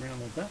twist it around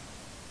like that.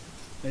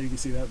 Maybe you can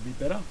see that a bit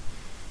better.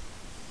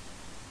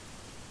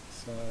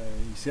 So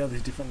you see how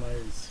there's different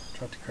layers I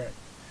tried to create.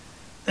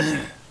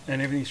 And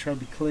everything's trying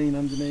to be clean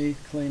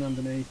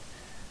underneath.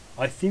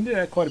 I thinned it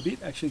out quite a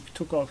bit, actually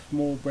took off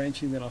more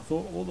branching than I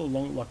thought. All the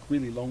long, like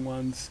really long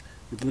ones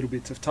with little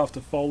bits of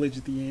tufted foliage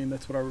at the end,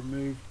 that's what I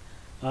removed.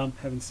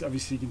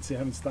 Obviously you can see I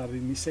haven't started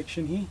in this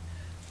section here.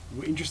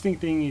 The interesting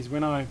thing is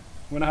when I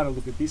had a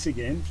look at this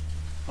again,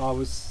 I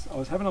was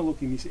having a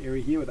look in this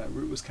area here where that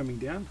root was coming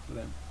down.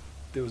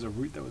 There was a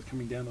root that was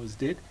coming down that was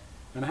dead,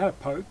 and I had a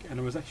poke and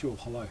it was actually all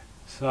hollow.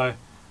 So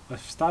I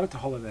started to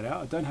hollow that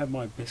out. I don't have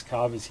my best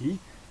carvers here,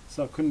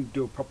 so I couldn't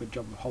do a proper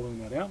job of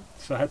hollowing that out.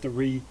 So I had to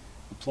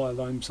reapply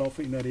lime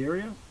sulphur in that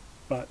area,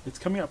 but it's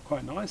coming up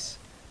quite nice.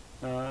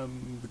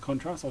 The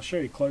contrast, I'll show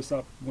you close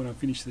up when I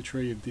finish the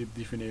tree of the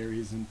different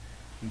areas and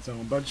so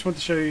on. But I just want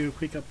to show you a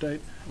quick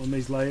update on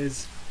these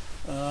layers.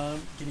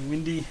 Getting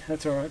windy,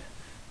 that's alright.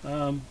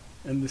 And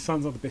the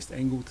sun's not the best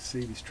angle to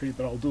see this tree,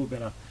 but I'll do a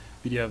better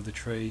video of the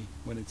tree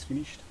when it's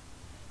finished.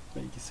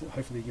 But you can see,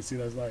 hopefully you can see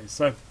those layers.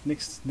 So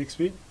next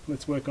bit,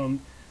 let's work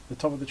on the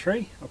top of the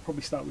tree. I'll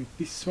probably start with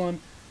this one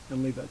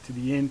and leave that to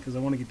the end because I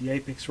want to get the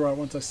apex right.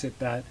 Once I set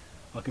that,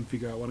 I can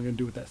figure out what I'm going to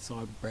do with that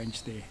side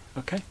branch there.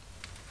 Okay.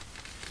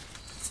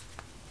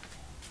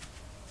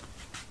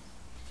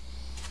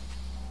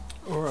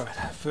 Alright,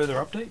 further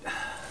update.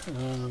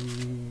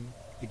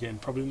 Again,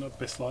 probably not the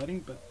best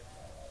lighting, but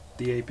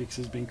the apex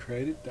has been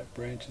created. That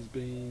branch has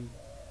been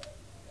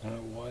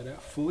wired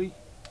out fully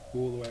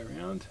all the way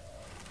around.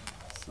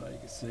 So you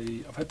can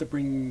see I've had to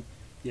bring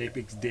the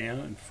apex down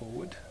and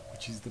forward,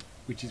 which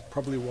is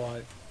probably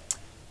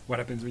what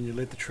happens when you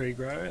let the tree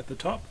grow at the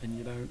top and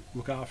you don't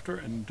look after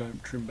it and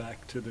don't trim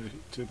back to the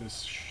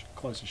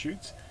closer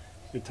shoots.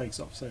 It takes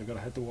off, so I've got to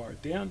have to wire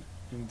it down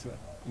and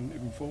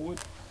even forward.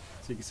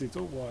 So you can see it's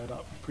all wired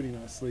up pretty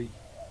nicely.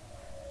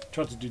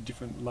 Tried to do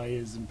different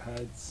layers and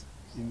pads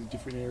in the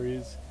different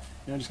areas.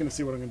 Now I'm just going to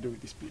see what I'm going to do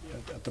with this bit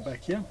at the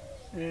back here.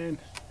 And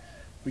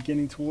we're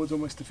getting towards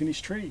almost the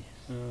finished tree.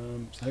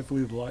 So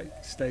hopefully the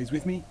light stays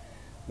with me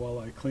while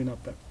I clean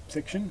up that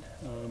section.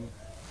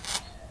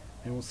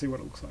 And we'll see what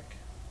it looks like.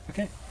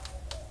 Okay.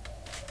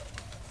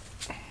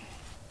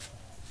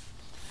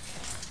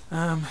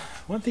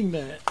 One thing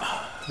that,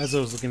 as I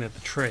was looking at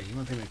the tree,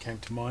 one thing that came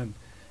to mind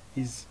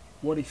is,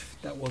 what if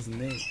that wasn't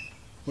there?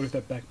 What if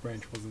that back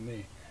branch wasn't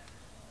there?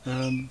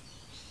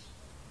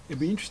 It'd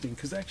be interesting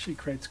because it actually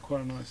creates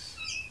quite a nice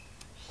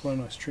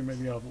trim.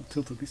 Maybe I'll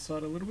tilt it this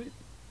side a little bit,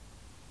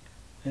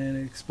 and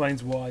it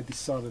explains why this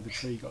side of the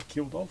tree got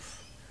killed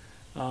off.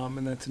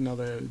 And that's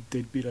another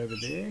dead bit over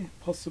there,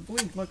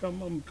 possibly. Like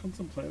I'm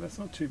contemplating. That's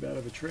not too bad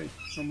of a tree.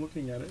 I'm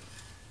looking at it.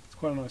 It's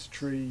quite a nice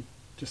tree,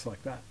 just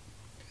like that.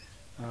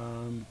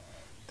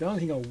 The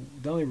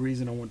only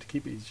reason I want to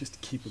keep it is just to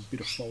keep a bit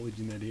of foliage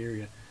in that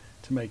area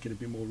to make it a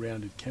bit more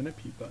rounded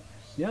canopy. But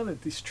now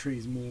that this tree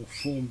is more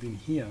formed in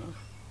here,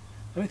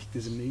 I don't think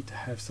there's a need to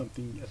have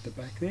something at the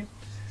back there.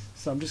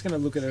 So I'm just going to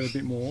look at it a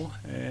bit more,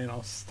 and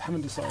I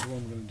haven't decided what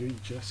I'm going to do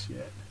just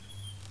yet.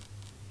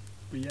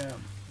 But yeah,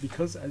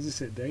 because as I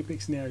said, the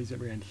apex now is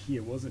around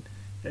here, wasn't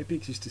the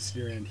apex used to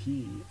sit around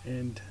here,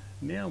 and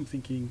now I'm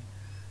thinking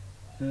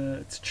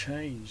it's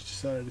changed.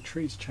 So the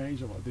tree's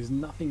changed a lot. There's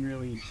nothing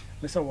really,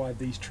 unless I wire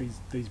these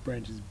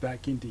branches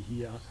back into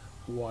here,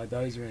 or wire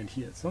those around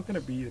here, it's not going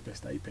to be the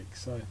best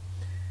apex. So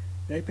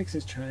the apex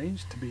has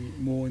changed to be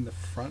more in the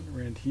front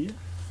around here. So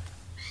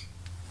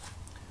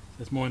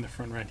it's more in the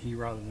front around here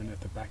rather than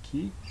at the back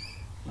here.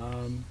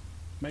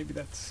 Maybe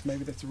that's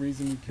the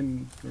reason we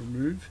can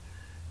remove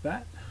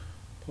that,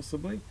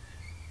 possibly.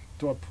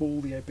 Do I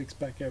pull the apex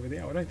back over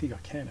there? I don't think I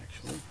can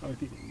actually. I don't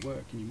think it will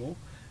work anymore.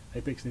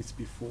 Apex needs to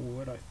be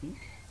forward, I think.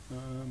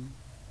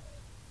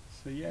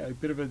 So yeah, a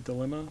bit of a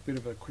dilemma, a bit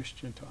of a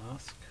question to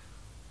ask.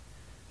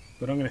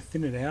 but I'm going to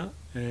thin it out,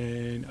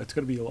 and it's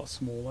got to be a lot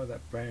smaller,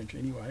 that branch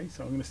anyway,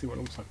 so I'm going to see what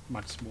it looks like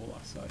much smaller.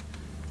 So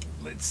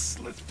let's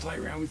play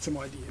around with some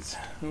ideas.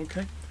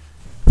 Okay,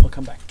 I'll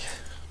come back.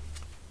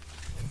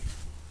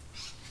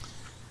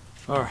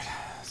 Alright,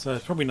 so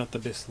it's probably not the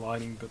best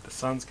lighting, but the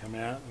sun's come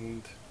out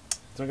and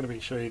it's not going to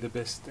show you the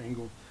best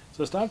angle.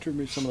 So I started to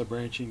remove some of the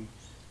branching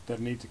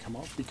that need to come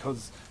off,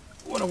 because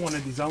what I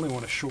wanted is I only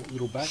want a short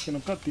little back, and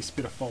I've got this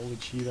bit of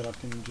foliage here that I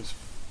can just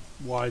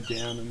wide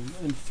down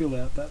and fill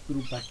out that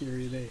little back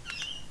area there.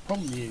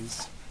 Problem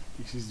is,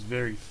 this is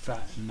very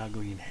fat and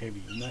ugly and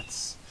heavy, and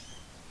that's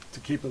to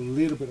keep a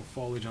little bit of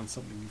foliage on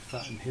something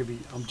fat and heavy.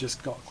 I've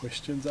just got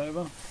questions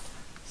over.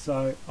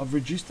 So I've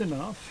reduced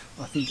enough.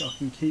 I think I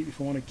can keep,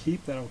 if I want to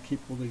keep that, I'll keep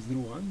all these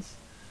little ones,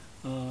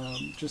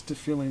 just to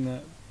fill in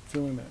that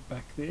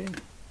back there.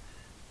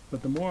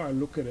 But the more I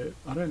look at it,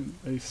 I don't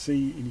really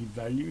see any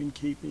value in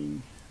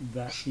keeping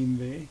that in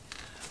there.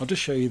 I'll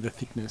just show you the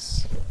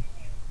thickness.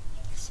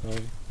 So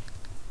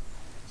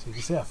you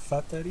can see how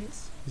fat that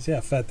is? You see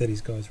how fat that is,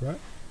 guys, right?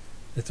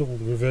 It's all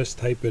reverse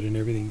tapered and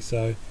everything.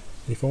 So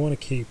if I want to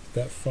keep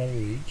that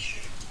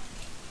foliage,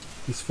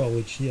 this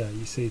foliage here,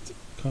 you see it's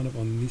kind of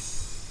on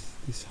this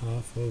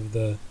half of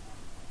the,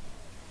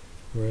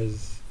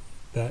 whereas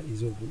that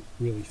is all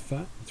really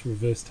fat. It's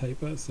reverse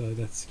taper, so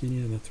that's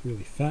skinnier and that's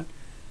really fat.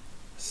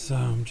 So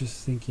I'm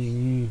just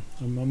thinking,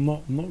 I'm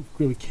not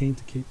really keen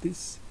to keep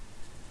this.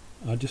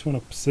 I just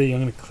want to see. I'm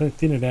going to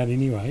thin it out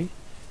anyway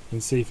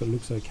and see if it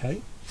looks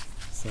okay.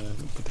 So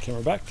put the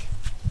camera back.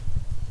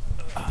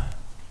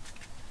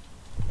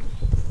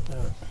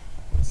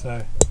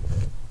 So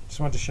just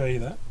wanted to show you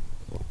that,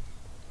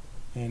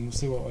 and we'll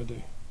see what I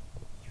do.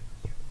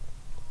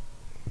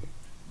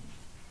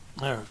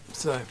 Alright,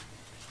 so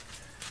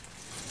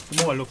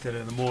the more I looked at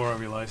it, the more I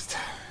realised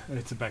that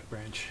it's a back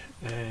branch,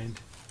 and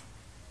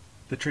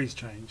the tree's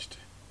changed.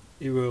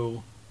 It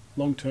will,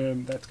 long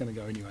term, that's going to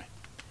go anyway.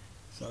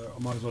 So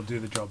I might as well do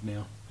the job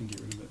now and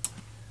get rid of it.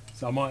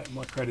 So I might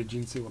create a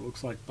gin, see what it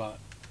looks like, but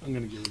I'm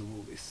going to get rid of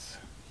all this.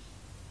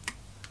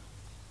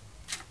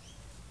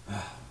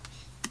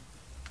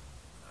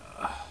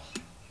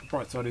 The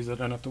bright side is I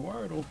don't have to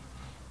worry at all,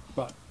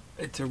 but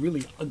it's a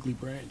really ugly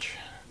branch.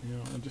 You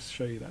know, I'll just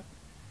show you that.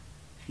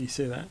 You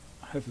see that?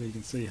 Hopefully you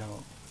can see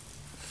how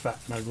fat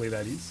and ugly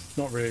that is.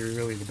 Not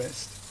really the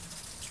best.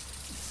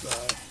 So,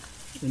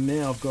 and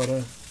now I've got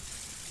a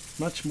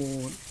much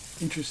more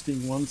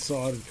interesting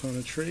one-sided kind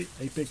of tree,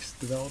 apex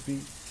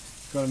developing.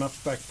 Got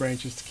enough back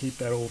branches to keep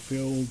that all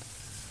filled.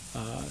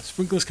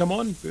 Sprinklers come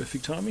on,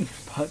 perfect timing,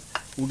 but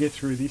we'll get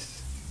through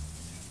this.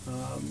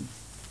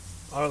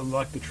 I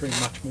like the tree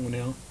much more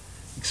now.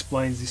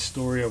 Explains this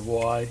story of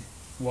why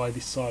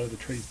this side of the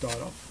tree's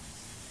died off.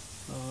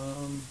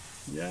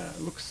 Yeah,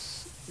 it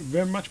looks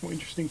very much more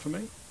interesting for me.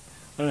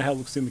 I don't know how it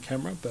looks in the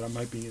camera, but I'm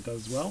hoping it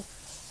does well.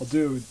 I'll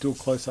do a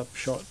close-up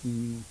shot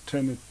and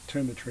turn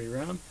the tree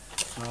around.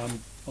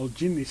 I'll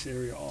gin this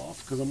area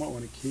off because I might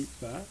want to keep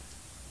that,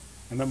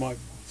 and that might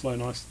flow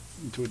nice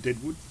into a bit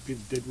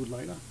of deadwood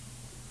later.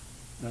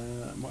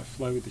 It might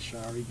flow with the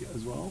shari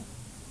as well.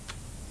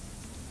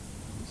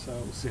 So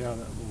we'll see how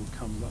that all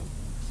comes up,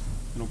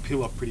 and it'll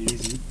peel up pretty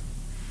easy.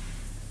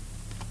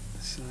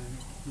 So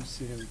let's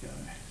see how we go.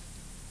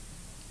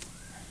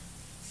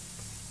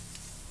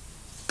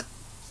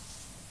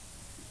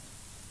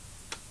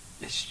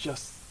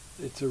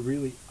 It's a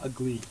really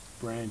ugly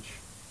branch,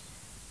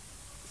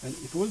 and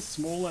if it was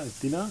smaller and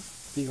thinner, I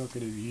think I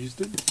could have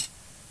used it,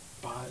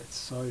 but it's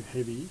so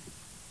heavy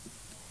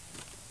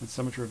and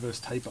so much reverse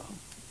taper.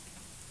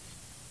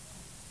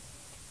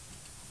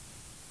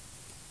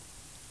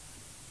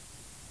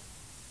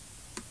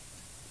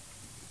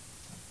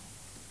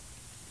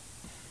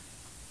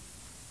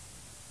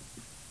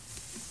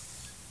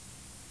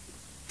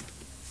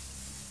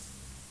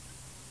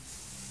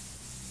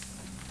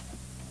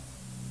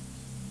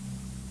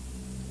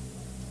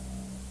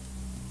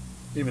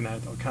 Even though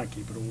I can't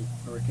keep it all,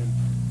 I reckon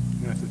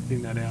I'm going to have to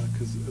thin that out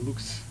because it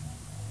looks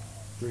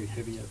very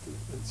heavy at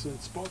certain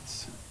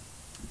spots.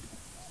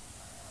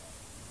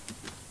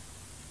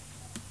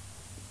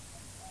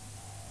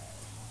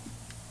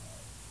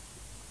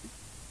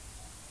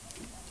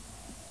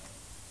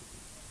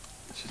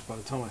 It's just by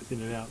the time I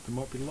thin it out, there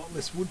might be a lot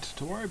less wood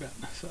to worry about.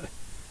 So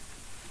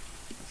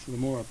the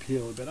more I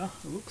peel, the better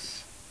it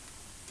looks.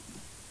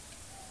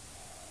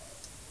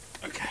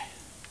 Okay.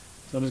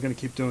 So I'm just going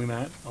to keep doing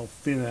that. I'll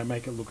thin it and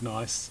make it look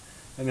nice,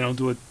 and then I'll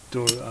do it.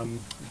 You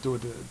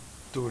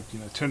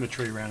know, turn the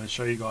tree around and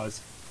show you guys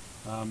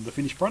the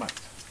finished product.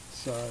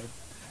 So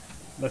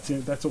that's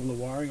it. That's all the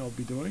wiring I'll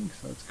be doing.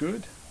 So it's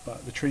good,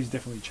 but the tree's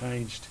definitely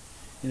changed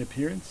in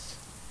appearance.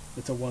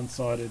 It's a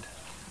one-sided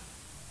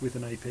with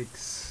an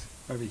apex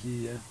over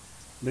here.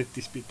 Let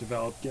this bit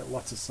develop. Get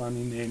lots of sun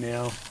in there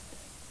now.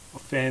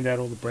 I've fanned out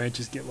all the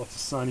branches. Get lots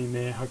of sun in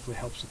there. Hopefully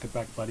helps with the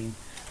back budding.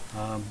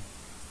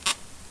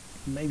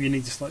 Maybe you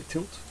need a slight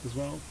tilt as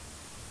well,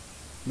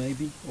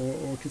 maybe,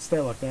 or it could stay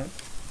like that,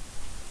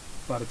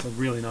 but it's a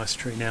really nice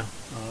tree now.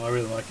 I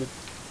really like it.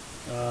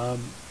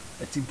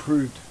 It's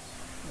improved.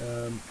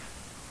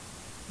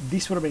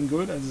 This would have been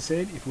good, as I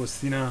said, if it was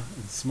thinner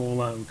and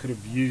smaller. We could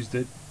have used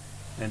it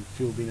and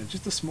filled in it.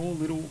 Just a small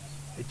little.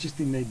 It just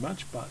didn't need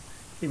much, but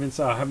even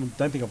so,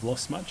 don't think I've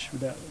lost much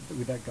with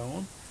that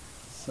going.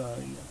 So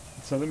yeah.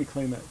 So let me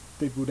clean that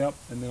deadwood up,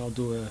 and then I'll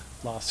do a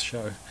last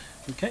show.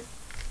 Okay.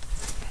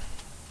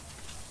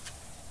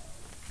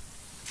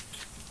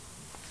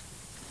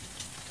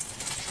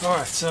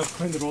 Alright, so I've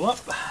cleaned it all up.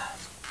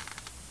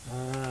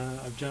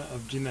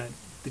 I've ginned that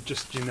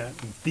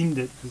and thinned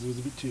it because it was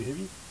a bit too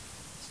heavy.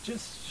 Let's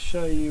just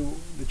show you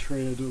the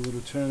tree. I'll do a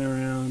little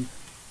turnaround,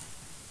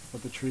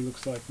 what the tree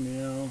looks like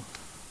now.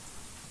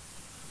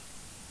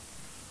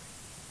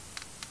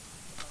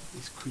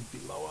 This could be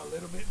lower a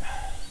little bit.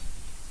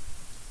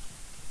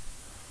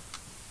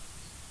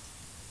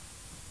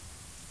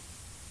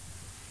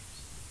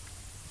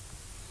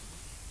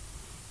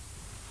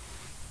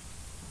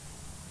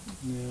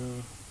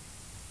 Now,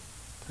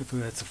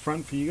 hopefully that's the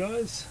front for you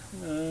guys.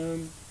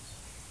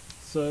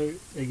 So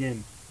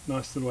again,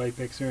 nice little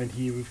apex around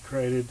here. We've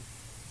created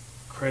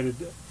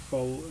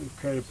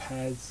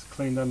pads,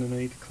 cleaned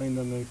underneath.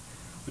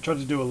 I tried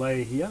to do a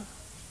layer here,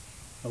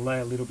 a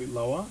layer a little bit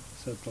lower,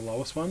 so it's the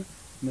lowest one,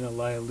 and then a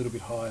layer a little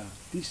bit higher.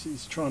 This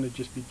is trying to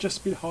just be a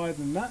bit higher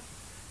than that.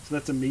 So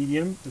that's a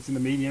medium. That's in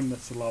the medium.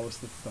 That's the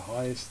lowest. That's the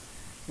highest,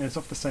 and it's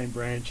off the same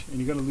branch. And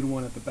you've got a little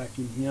one at the back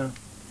in here.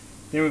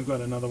 Then we've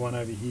got another one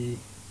over here.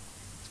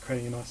 It's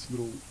creating a nice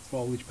little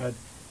foliage pad.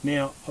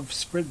 Now I've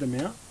spread them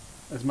out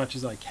as much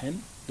as I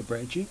can, the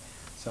branching,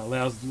 so it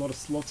allows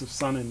lots of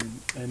sun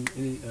and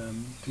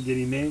to get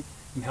in there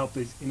and help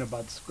these inner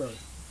buds grow.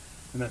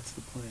 And that's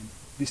the plan.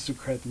 This will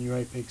create the new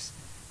apex.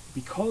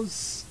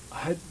 Because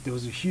there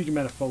was a huge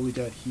amount of foliage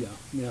out here.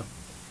 Now,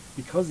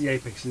 because the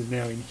apex is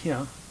now in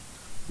here,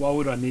 why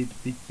would I need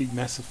big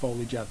massive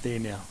foliage out there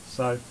now?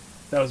 So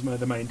that was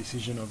the main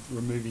decision of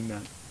removing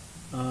that.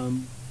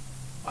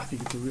 I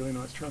think it's a really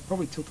nice tree. I'll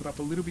probably tilt it up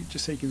a little bit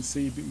just so you can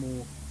see a bit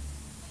more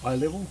eye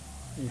level,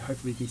 and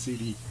hopefully you can see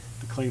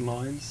the clean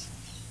lines.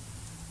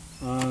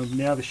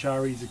 Now the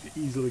shari is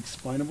easily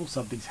explainable.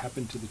 Something's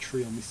happened to the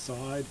tree on this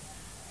side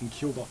and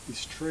killed off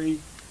this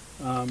tree,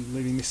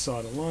 leaving this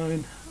side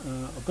alone.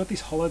 I've got this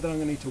hollow that I'm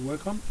going to need to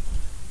work on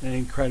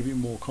and create a bit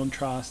more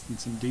contrast and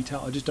some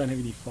detail. I just don't have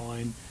any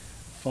fine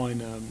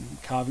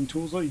carving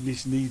tools. I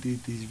just need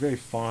these very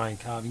fine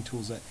carving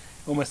tools that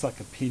almost like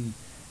a pin,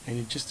 and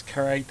it just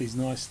create these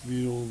nice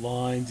little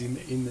lines in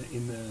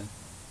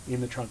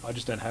the trunk. I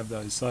just don't have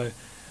those, so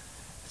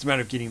it's a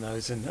matter of getting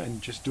those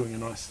and just doing a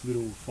nice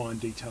little fine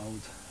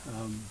detailed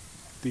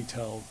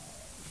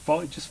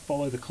just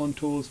follow the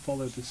contours,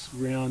 follow this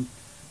round,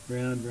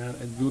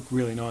 and look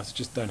really nice. I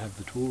just don't have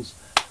the tools.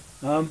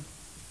 But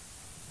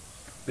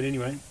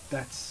anyway,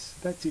 that's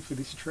it for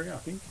this tree. I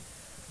think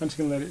I'm just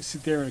going to let it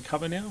sit there in a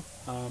cover now.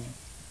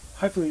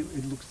 Hopefully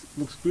it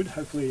looks good.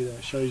 Hopefully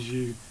it shows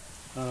you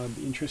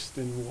the interest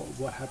in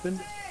what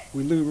happened.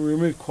 We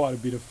removed quite a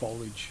bit of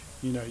foliage.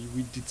 You know,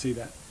 we did see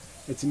that.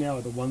 It's now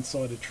the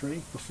one-sided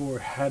tree. Before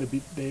it had a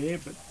bit there,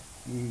 but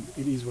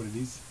it is what it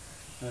is.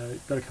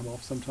 Got to come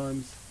off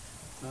sometimes.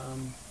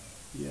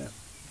 Yeah,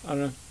 I don't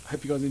know.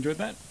 Hope you guys enjoyed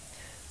that.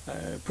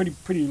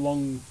 Pretty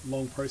long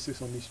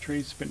process on this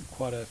tree. Spent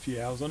quite a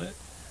few hours on it.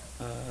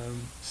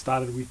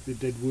 Started with the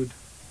deadwood,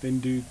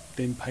 then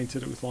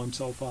painted it with lime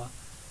sulphur.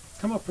 It's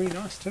come up pretty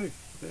nice too.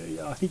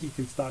 I think you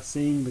can start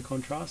seeing the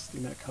contrast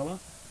in that colour.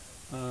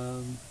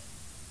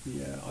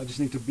 Yeah, I just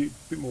need to bit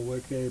more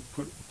work there.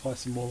 Apply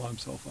some more lime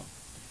sulphur,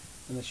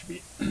 and that should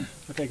be it.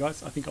 Okay,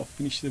 guys, I think I'll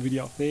finish the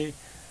video up there.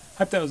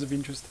 Hope that was of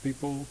interest to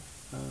people.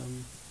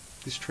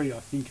 This tree, I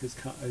think, has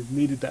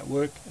needed that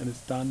work, and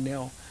it's done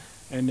now.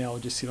 And now I'll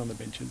just sit on the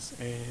benches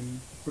and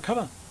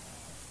recover.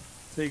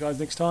 See you guys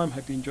next time.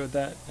 Hope you enjoyed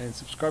that, and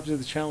subscribe to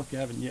the channel if you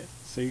haven't yet.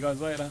 See you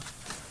guys later.